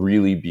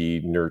really be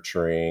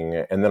nurturing.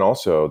 And then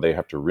also they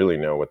have to really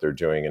know what they're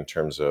doing in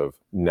terms of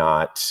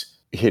not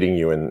hitting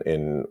you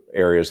in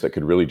areas that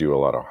could really do a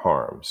lot of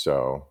harm.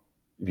 So,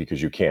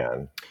 because you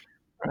can.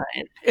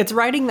 Right. It's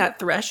riding that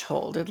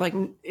threshold.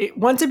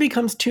 Once it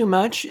becomes too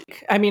much,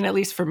 I mean, at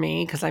least for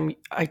me, because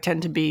I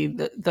tend to be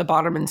the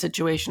bottom in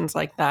situations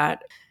like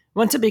that.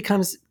 Once it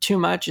becomes too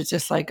much, it's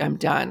just like I'm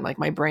done. Like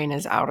my brain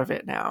is out of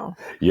it now.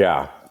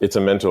 Yeah, it's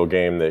a mental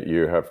game that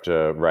you have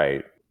to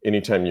write.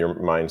 Anytime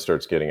your mind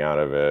starts getting out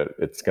of it,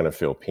 it's going to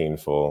feel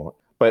painful.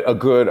 But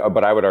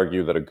I would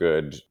argue that a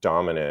good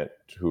dominant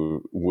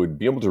who would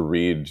be able to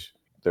read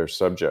their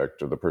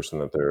subject or the person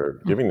that they're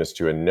giving this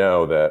to and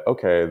know that,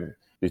 okay,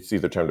 it's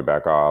either time to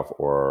back off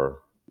or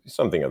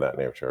something of that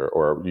nature,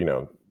 or,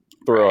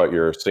 throw Right. out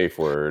your safe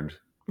word.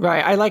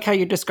 Right. I like how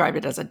you describe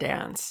it as a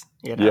dance.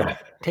 Yeah,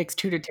 Takes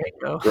two to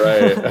tango.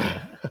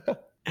 right.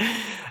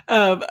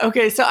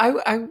 Okay, so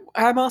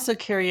I'm also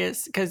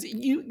curious because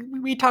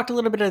we talked a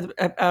little bit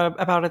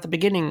about at the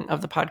beginning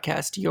of the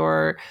podcast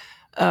your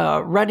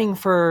running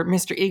for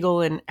Mr.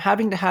 Eagle and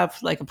having to have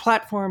like a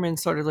platform and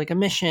sort of like a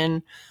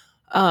mission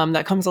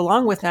that comes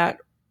along with that.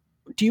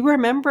 Do you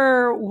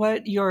remember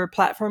what your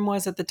platform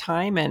was at the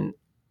time,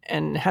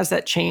 and has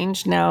that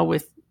changed now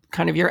with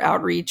kind of your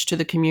outreach to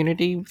the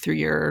community through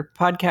your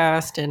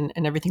podcast and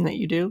everything that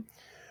you do?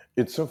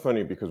 It's so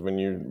funny because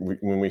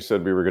when we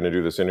said we were going to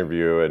do this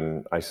interview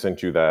and I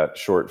sent you that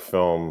short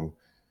film,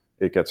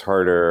 It Gets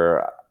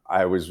Harder,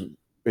 I was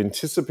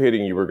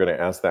anticipating you were going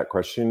to ask that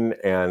question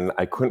and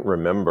I couldn't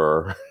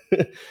remember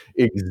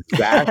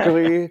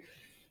exactly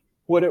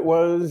what it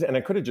was, and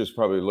I could have just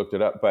probably looked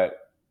it up, but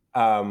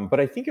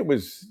I think it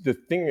was the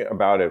thing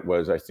about it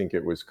was I think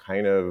it was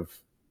kind of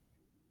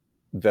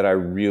that I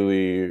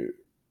really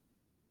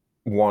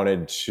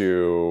wanted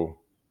to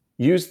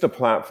use the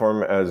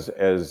platform as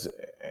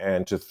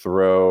and to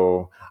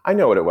throw. I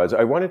know what it was.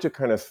 I wanted to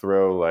kind of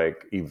throw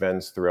like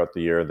events throughout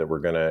the year that were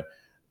going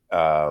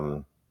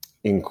to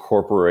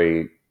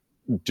incorporate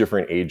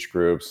different age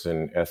groups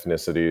and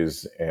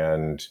ethnicities,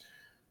 and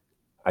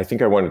I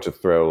think I wanted to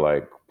throw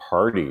like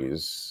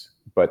parties,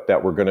 but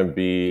that were going to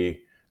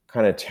be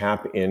kind of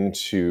tap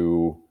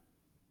into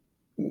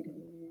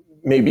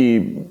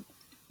maybe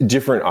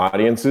different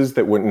audiences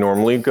that wouldn't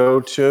normally go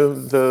to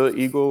the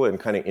Eagle and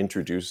kind of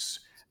introduce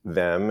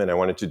them. And I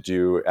wanted to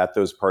do at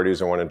those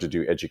parties, I wanted to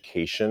do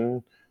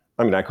education.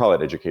 I mean, I call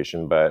it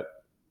education, but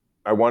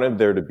I wanted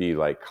there to be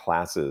like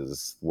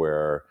classes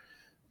where,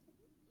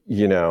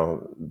 the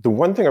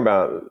one thing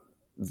about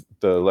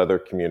the leather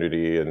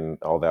community and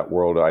all that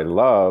world I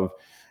love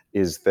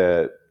is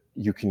that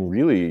you can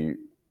really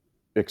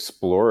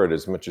explore it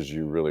as much as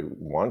you really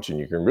want to.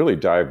 And you can really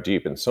dive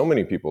deep, and so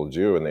many people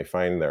do, and they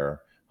find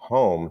their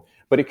home.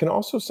 But it can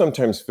also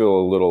sometimes feel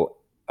a little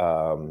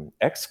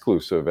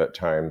exclusive at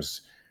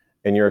times,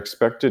 and you're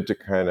expected to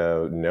kind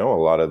of know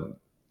a lot of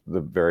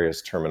the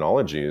various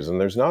terminologies, and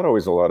there's not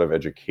always a lot of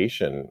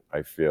education,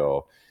 I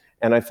feel.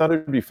 And I thought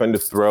it'd be fun to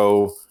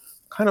throw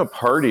kind of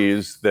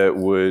parties that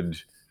would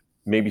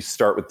maybe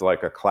start with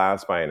like a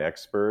class by an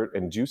expert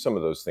and do some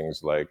of those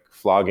things like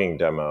flogging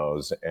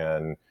demos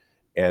and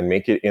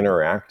make it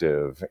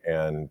interactive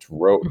and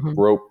Mhm.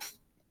 rope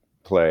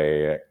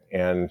play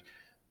and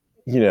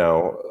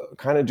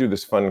kind of do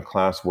this fun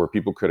class where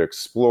people could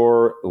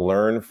explore,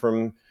 learn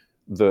from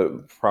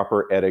the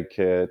proper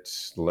etiquette,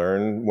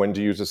 learn when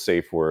to use a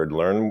safe word,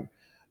 learn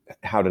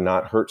how to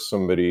not hurt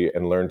somebody,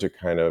 and learn to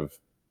kind of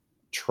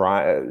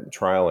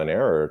trial and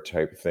error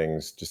type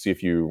things to see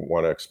if you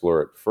want to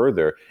explore it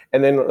further,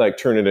 and then like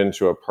turn it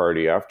into a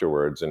party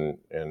afterwards and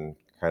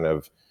kind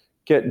of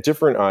get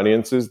different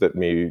audiences that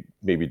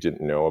maybe didn't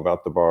know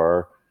about the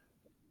bar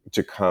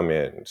to come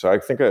in. So I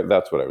think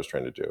that's what I was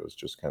trying to do, is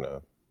just kind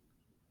of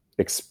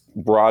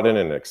broaden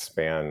and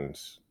expand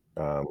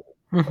um,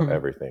 Mhm.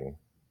 everything.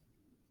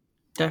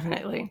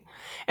 Definitely.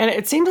 And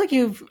it seems like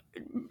you've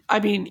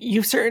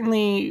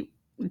certainly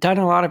done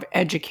a lot of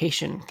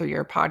education through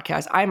your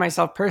podcast. I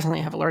myself personally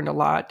have learned a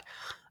lot.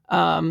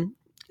 Um,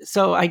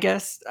 so I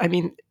guess, I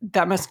mean,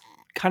 that must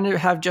kind of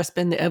have just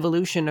been the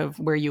evolution of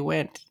where you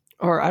went.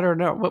 Or I don't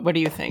know. What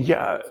do you think?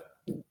 Yeah,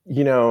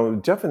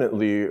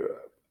 Definitely.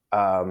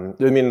 I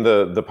mean,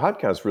 the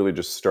podcast really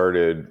just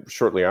started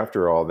shortly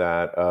after all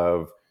that,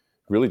 of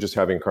really just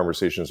having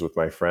conversations with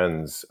my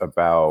friends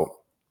about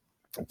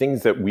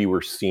things that we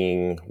were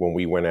seeing when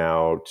we went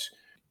out,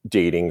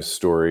 dating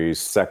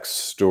stories, sex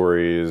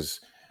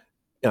stories,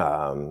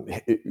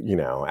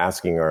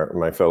 asking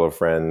my fellow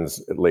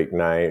friends at late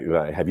night,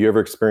 have you ever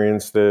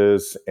experienced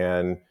this?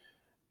 And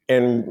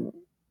and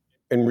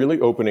really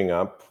opening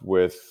up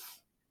with,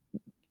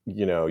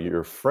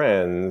 your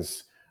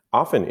friends,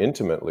 often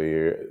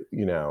intimately.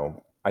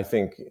 I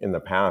think in the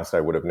past I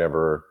would have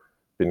never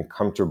been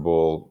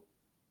comfortable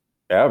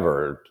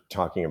ever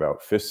talking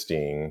about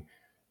fisting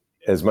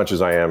as much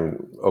as I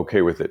am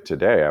okay with it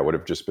today. I would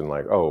have just been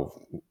like,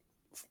 oh,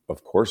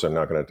 of course I'm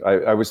not going to.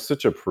 I was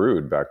such a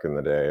prude back in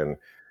the day. And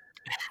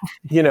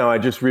I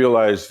just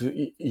realized,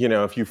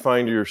 if you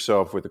find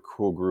yourself with a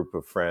cool group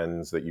of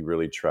friends that you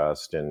really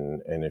trust,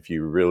 and if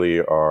you really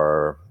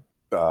are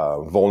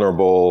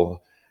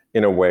vulnerable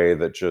in a way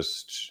that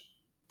just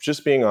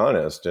being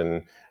honest,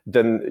 and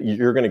then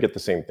you're going to get the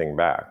same thing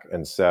back.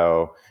 And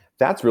so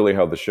that's really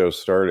how the show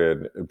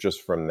started,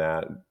 just from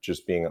that,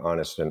 just being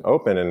honest and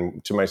open.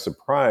 And to my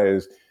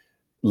surprise,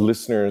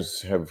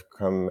 listeners have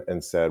come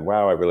and said,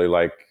 wow, I really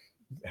like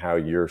how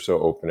you're so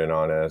open and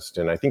honest.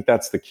 And I think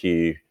that's the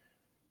key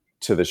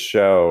to the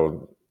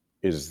show,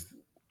 is,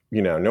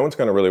 no one's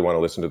going to really want to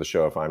listen to the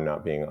show if I'm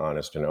not being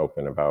honest and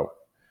open about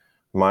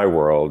my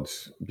world,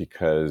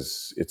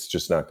 because it's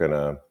just not going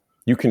to,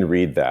 you can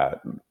read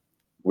that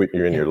when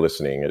Yeah. you're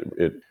listening.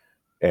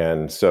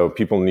 And so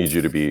people need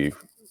you to be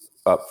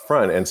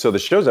upfront. And so the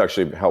show's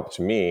actually helped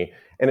me.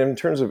 And in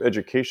terms of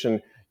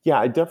education, yeah,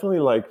 I definitely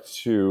like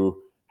to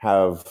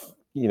have,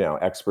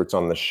 experts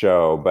on the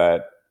show,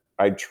 but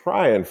I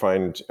try and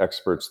find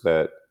experts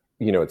that,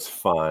 it's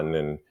fun.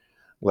 And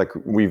like,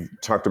 we've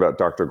talked about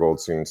Dr.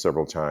 Goldstein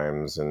several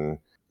times, and,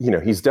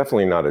 he's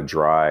definitely not a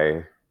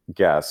dry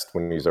guest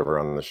when he's ever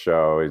on the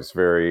show. He's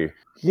very,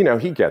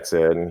 he gets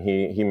it, and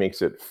he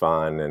makes it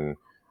fun. And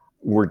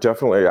we're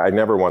definitely, I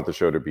never want the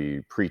show to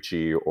be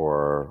preachy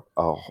or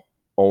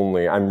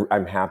only,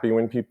 I'm happy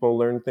when people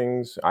learn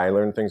things. I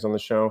learn things on the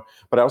show,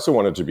 but I also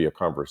want it to be a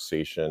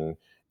conversation.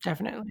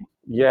 Definitely.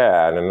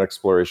 Yeah, and an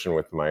exploration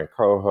with my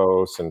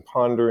co-hosts, and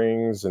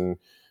ponderings, and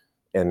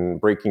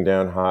breaking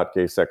down hot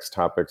gay sex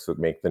topics that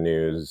make the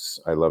news.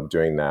 I love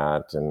doing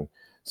that. And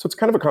so it's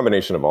kind of a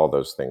combination of all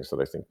those things that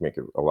I think make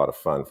it a lot of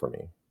fun for me.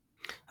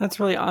 That's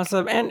really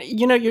awesome. And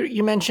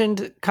you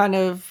mentioned kind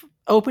of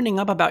opening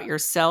up about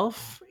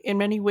yourself in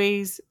many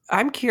ways.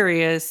 I'm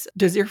curious,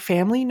 does your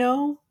family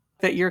know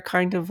that you're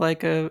kind of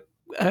like a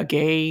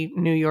gay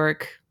New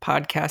York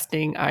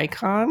podcasting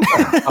icon?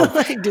 Oh,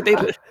 Like, do they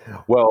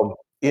well,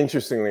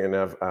 interestingly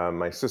enough,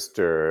 my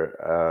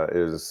sister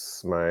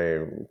is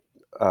my.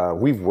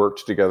 We've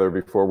worked together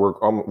before.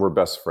 We're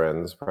best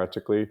friends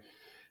practically,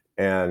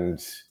 and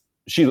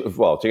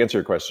well, to answer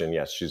your question,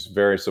 yes, she's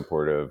very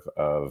supportive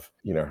of,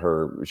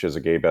 her. She has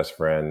a gay best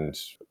friend,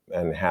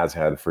 and has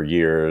had for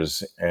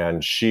years,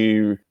 and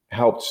she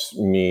helped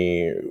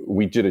me.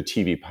 We did a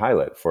TV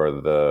pilot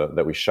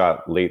that we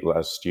shot late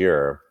last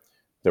year,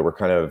 that we're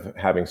kind of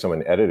having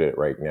someone edit it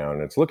right now,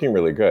 and it's looking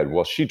really good.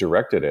 Well, she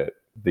directed it,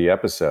 the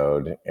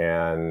episode,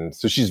 and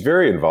so she's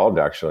very involved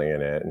actually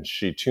in it, and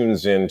she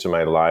tunes into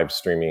my live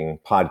streaming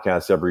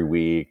podcast every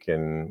week,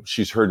 and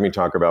she's heard me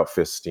talk about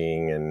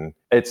fisting, and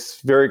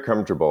it's very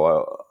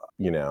comfortable.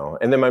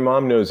 And then my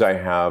mom knows I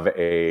have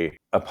a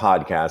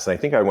podcast, and I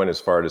think I went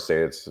as far to say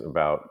it's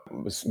about,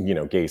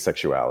 gay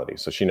sexuality,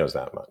 so she knows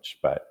that much.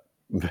 But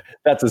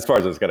that's as far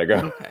as it's going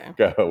to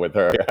Okay. go with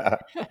her. Yeah.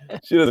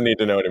 She doesn't need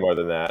to know any more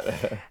than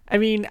that. I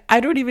mean,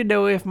 I don't even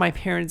know if my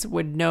parents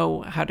would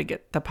know how to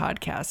get the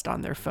podcast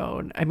on their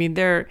phone. I mean,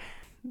 they're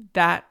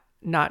that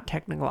not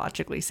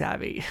technologically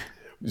savvy.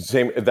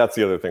 Same. That's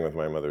the other thing with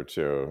my mother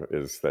too,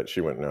 is that she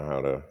wouldn't know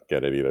how to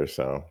get it either.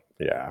 So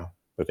yeah,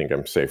 I think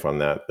I'm safe on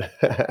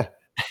that.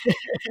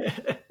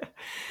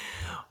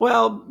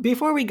 Well,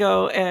 before we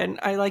go, and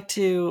I like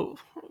to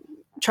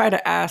try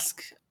to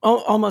ask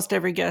almost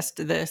every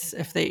guest this,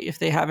 if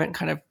they haven't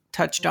kind of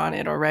touched on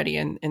it already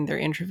in their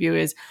interview,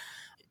 is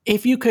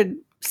if you could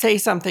say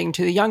something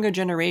to the younger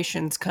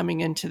generations coming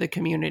into the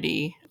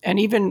community, and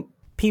even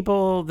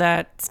people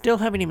that still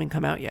haven't even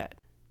come out yet,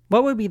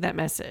 what would be that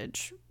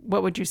message?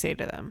 What would you say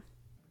to them?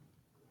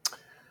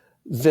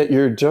 That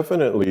you're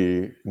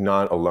definitely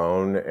not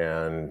alone,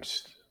 and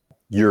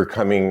you're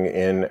coming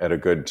in at a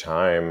good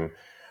time,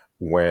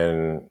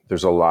 when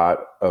there's a lot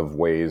of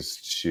ways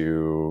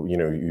to,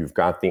 you've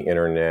got the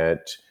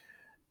internet.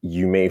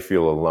 You may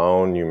feel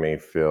alone, you may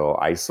feel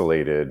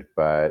isolated,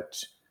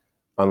 but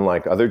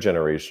unlike other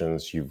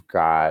generations, you've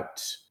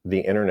got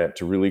the internet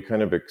to really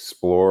kind of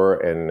explore,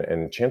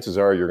 and chances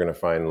are you're going to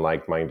find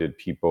like-minded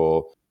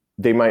people.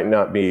 They might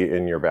not be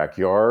in your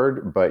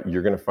backyard, but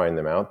you're going to find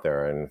them out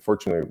there. And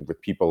fortunately, with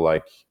people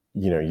like,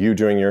 you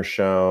doing your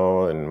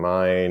show and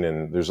mine,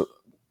 and there's,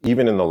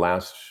 even in the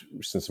last,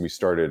 since we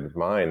started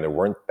mine, there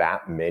weren't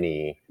that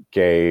many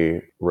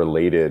gay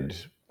related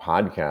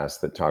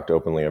podcasts that talked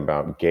openly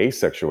about gay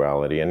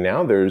sexuality, and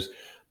now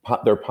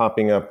they're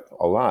popping up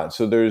a lot.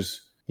 So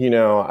there's,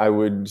 I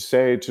would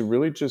say to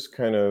really just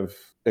kind of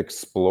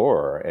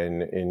explore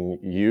and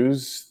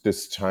use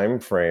this time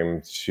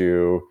frame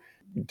to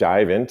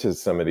dive into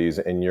some of these,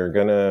 and you're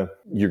gonna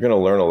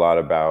learn a lot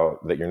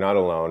about that you're not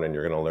alone, and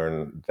you're gonna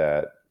learn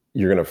that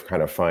you're gonna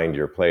kind of find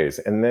your place,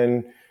 and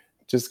then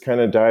just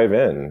kind of dive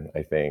in,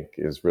 I think,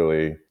 is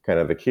really kind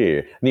of the key.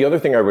 And the other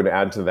thing I would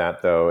add to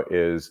that, though,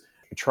 is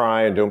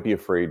try and don't be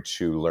afraid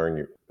to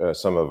learn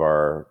some of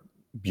our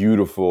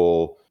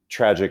beautiful,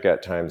 tragic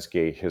at times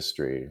gay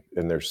history.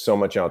 And there's so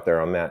much out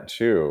there on that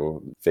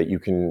too, that you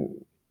can,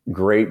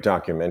 great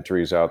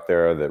documentaries out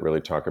there that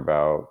really talk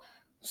about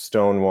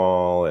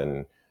Stonewall,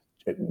 and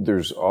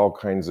there's all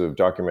kinds of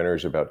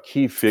documentaries about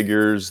key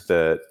figures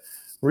that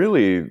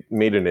really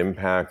made an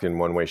impact in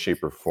one way,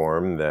 shape, or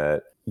form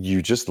that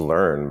you just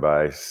learn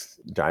by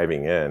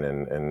diving in,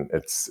 and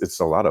it's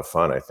a lot of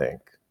fun, I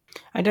think.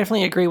 I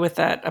definitely agree with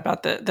that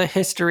about the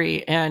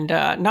history, and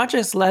not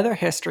just leather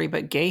history,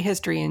 but gay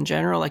history in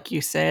general, like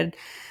you said,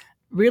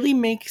 really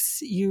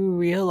makes you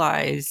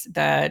realize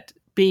that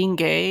being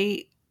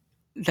gay,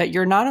 that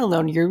you're not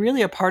alone. You're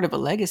really a part of a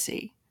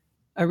legacy,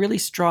 a really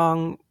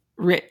strong,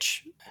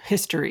 rich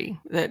history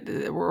that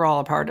we're all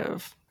a part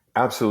of.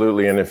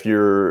 Absolutely. And if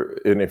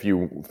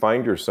you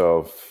find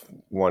yourself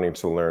wanting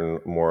to learn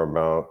more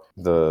about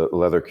the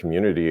leather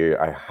community,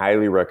 I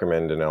highly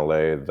recommend in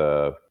LA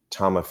the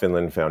Tama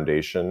Finland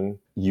Foundation.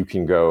 You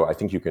can go, I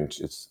think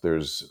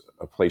there's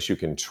a place you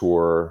can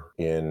tour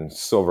in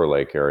Silver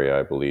Lake area,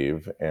 I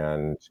believe.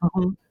 And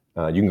you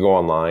can go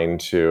online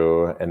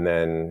too. And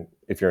then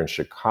if you're in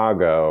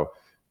Chicago,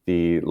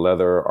 the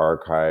Leather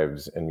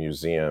Archives and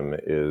Museum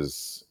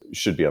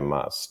should be a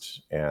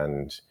must.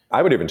 And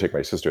I would even take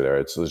my sister there.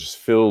 It's just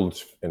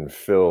filled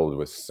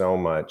with so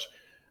much.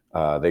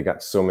 They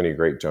got so many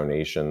great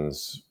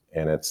donations,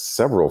 and it's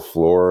several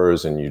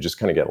floors, and you just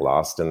kind of get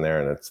lost in there,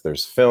 and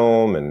there's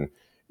film, and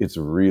it's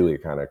really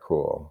kind of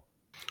cool.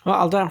 Well,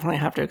 I'll definitely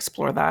have to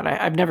explore that.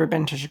 I've never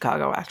been to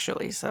Chicago,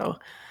 actually, so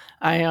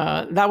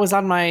that was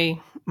on my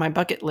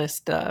bucket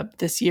list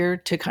this year,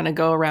 to kind of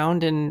go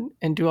around and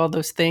do all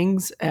those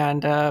things,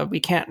 and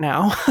we can't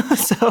now.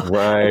 So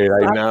right,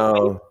 I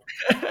know.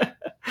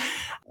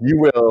 You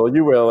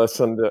will at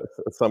some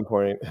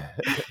point.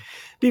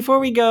 Before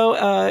we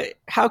go,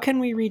 how can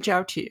we reach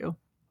out to you?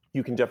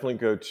 You can definitely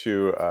go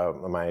to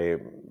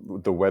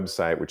the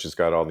website, which has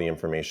got all the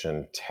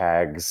information,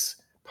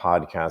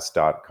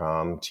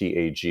 tagspodcast.com,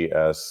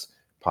 TAGS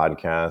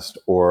podcast,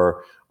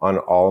 or on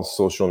all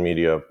social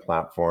media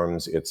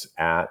platforms, it's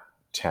at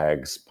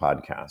Tags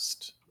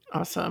Podcast.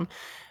 Awesome.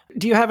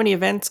 Do you have any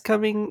events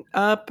coming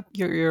up?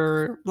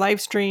 Your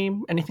live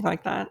stream, anything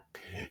like that?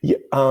 Yeah,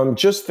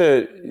 just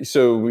that.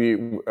 So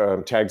we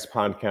Tags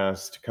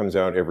Podcast comes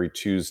out every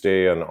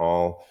Tuesday on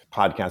all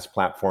podcast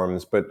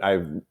platforms. But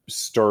I've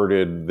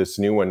started this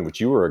new one, which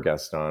you were a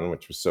guest on,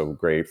 which was so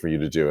great for you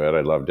to do it.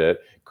 I loved it.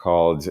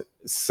 Called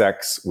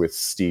Sex with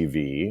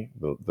Stevie,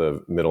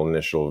 the middle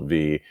initial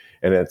V,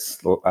 and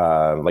it's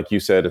like you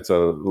said, it's a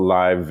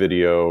live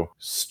video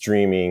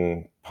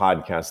streaming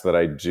podcast that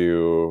I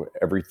do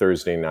every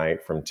Thursday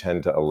night from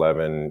 10 to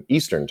 11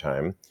 Eastern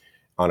time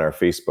on our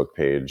Facebook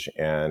page.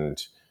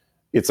 And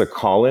it's a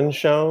call-in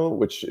show,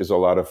 which is a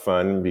lot of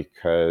fun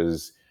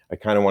because I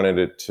kind of wanted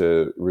it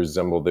to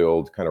resemble the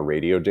old kind of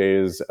radio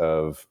days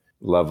of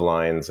Love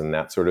Lines and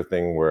that sort of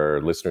thing, where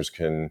listeners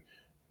can,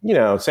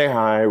 say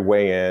hi,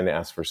 weigh in,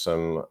 ask for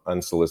some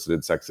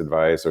unsolicited sex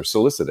advice or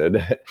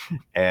solicited.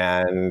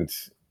 and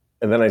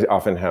then I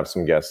often have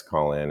some guests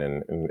call in,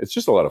 and it's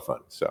just a lot of fun.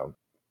 So.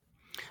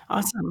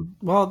 Awesome.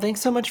 Well,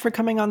 thanks so much for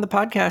coming on the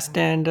podcast,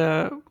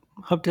 and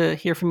hope to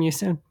hear from you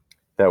soon.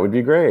 That would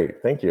be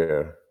great. Thank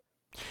you.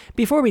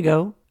 Before we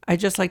go, I'd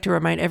just like to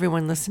remind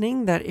everyone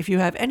listening that if you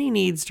have any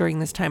needs during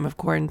this time of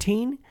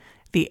quarantine,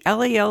 the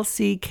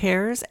LALC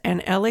Cares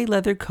and LA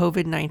Leather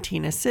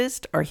COVID-19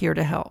 Assist are here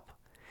to help.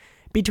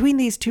 Between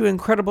these two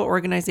incredible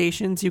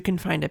organizations, you can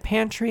find a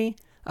pantry,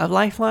 a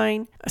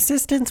lifeline,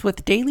 assistance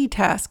with daily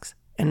tasks,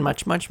 and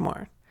much, much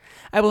more.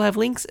 I will have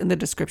links in the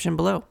description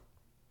below.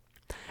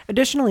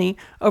 Additionally,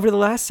 over the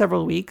last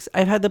several weeks,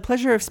 I've had the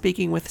pleasure of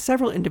speaking with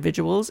several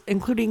individuals,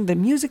 including the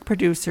music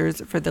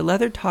producers for the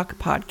Leather Talk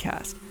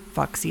podcast,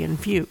 Foxy and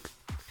Fugue.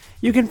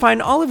 You can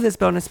find all of this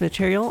bonus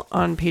material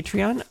on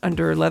Patreon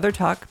under Leather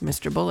Talk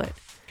Mr. Bullet.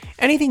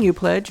 Anything you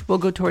pledge will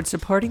go towards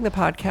supporting the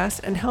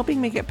podcast and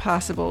helping make it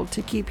possible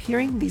to keep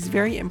hearing these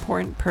very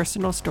important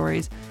personal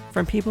stories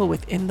from people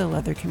within the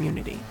leather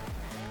community.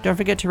 Don't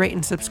forget to rate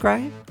and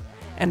subscribe.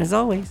 And as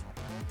always,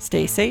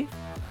 stay safe,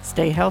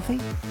 stay healthy,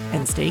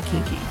 and stay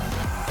kinky.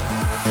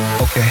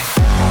 Okay.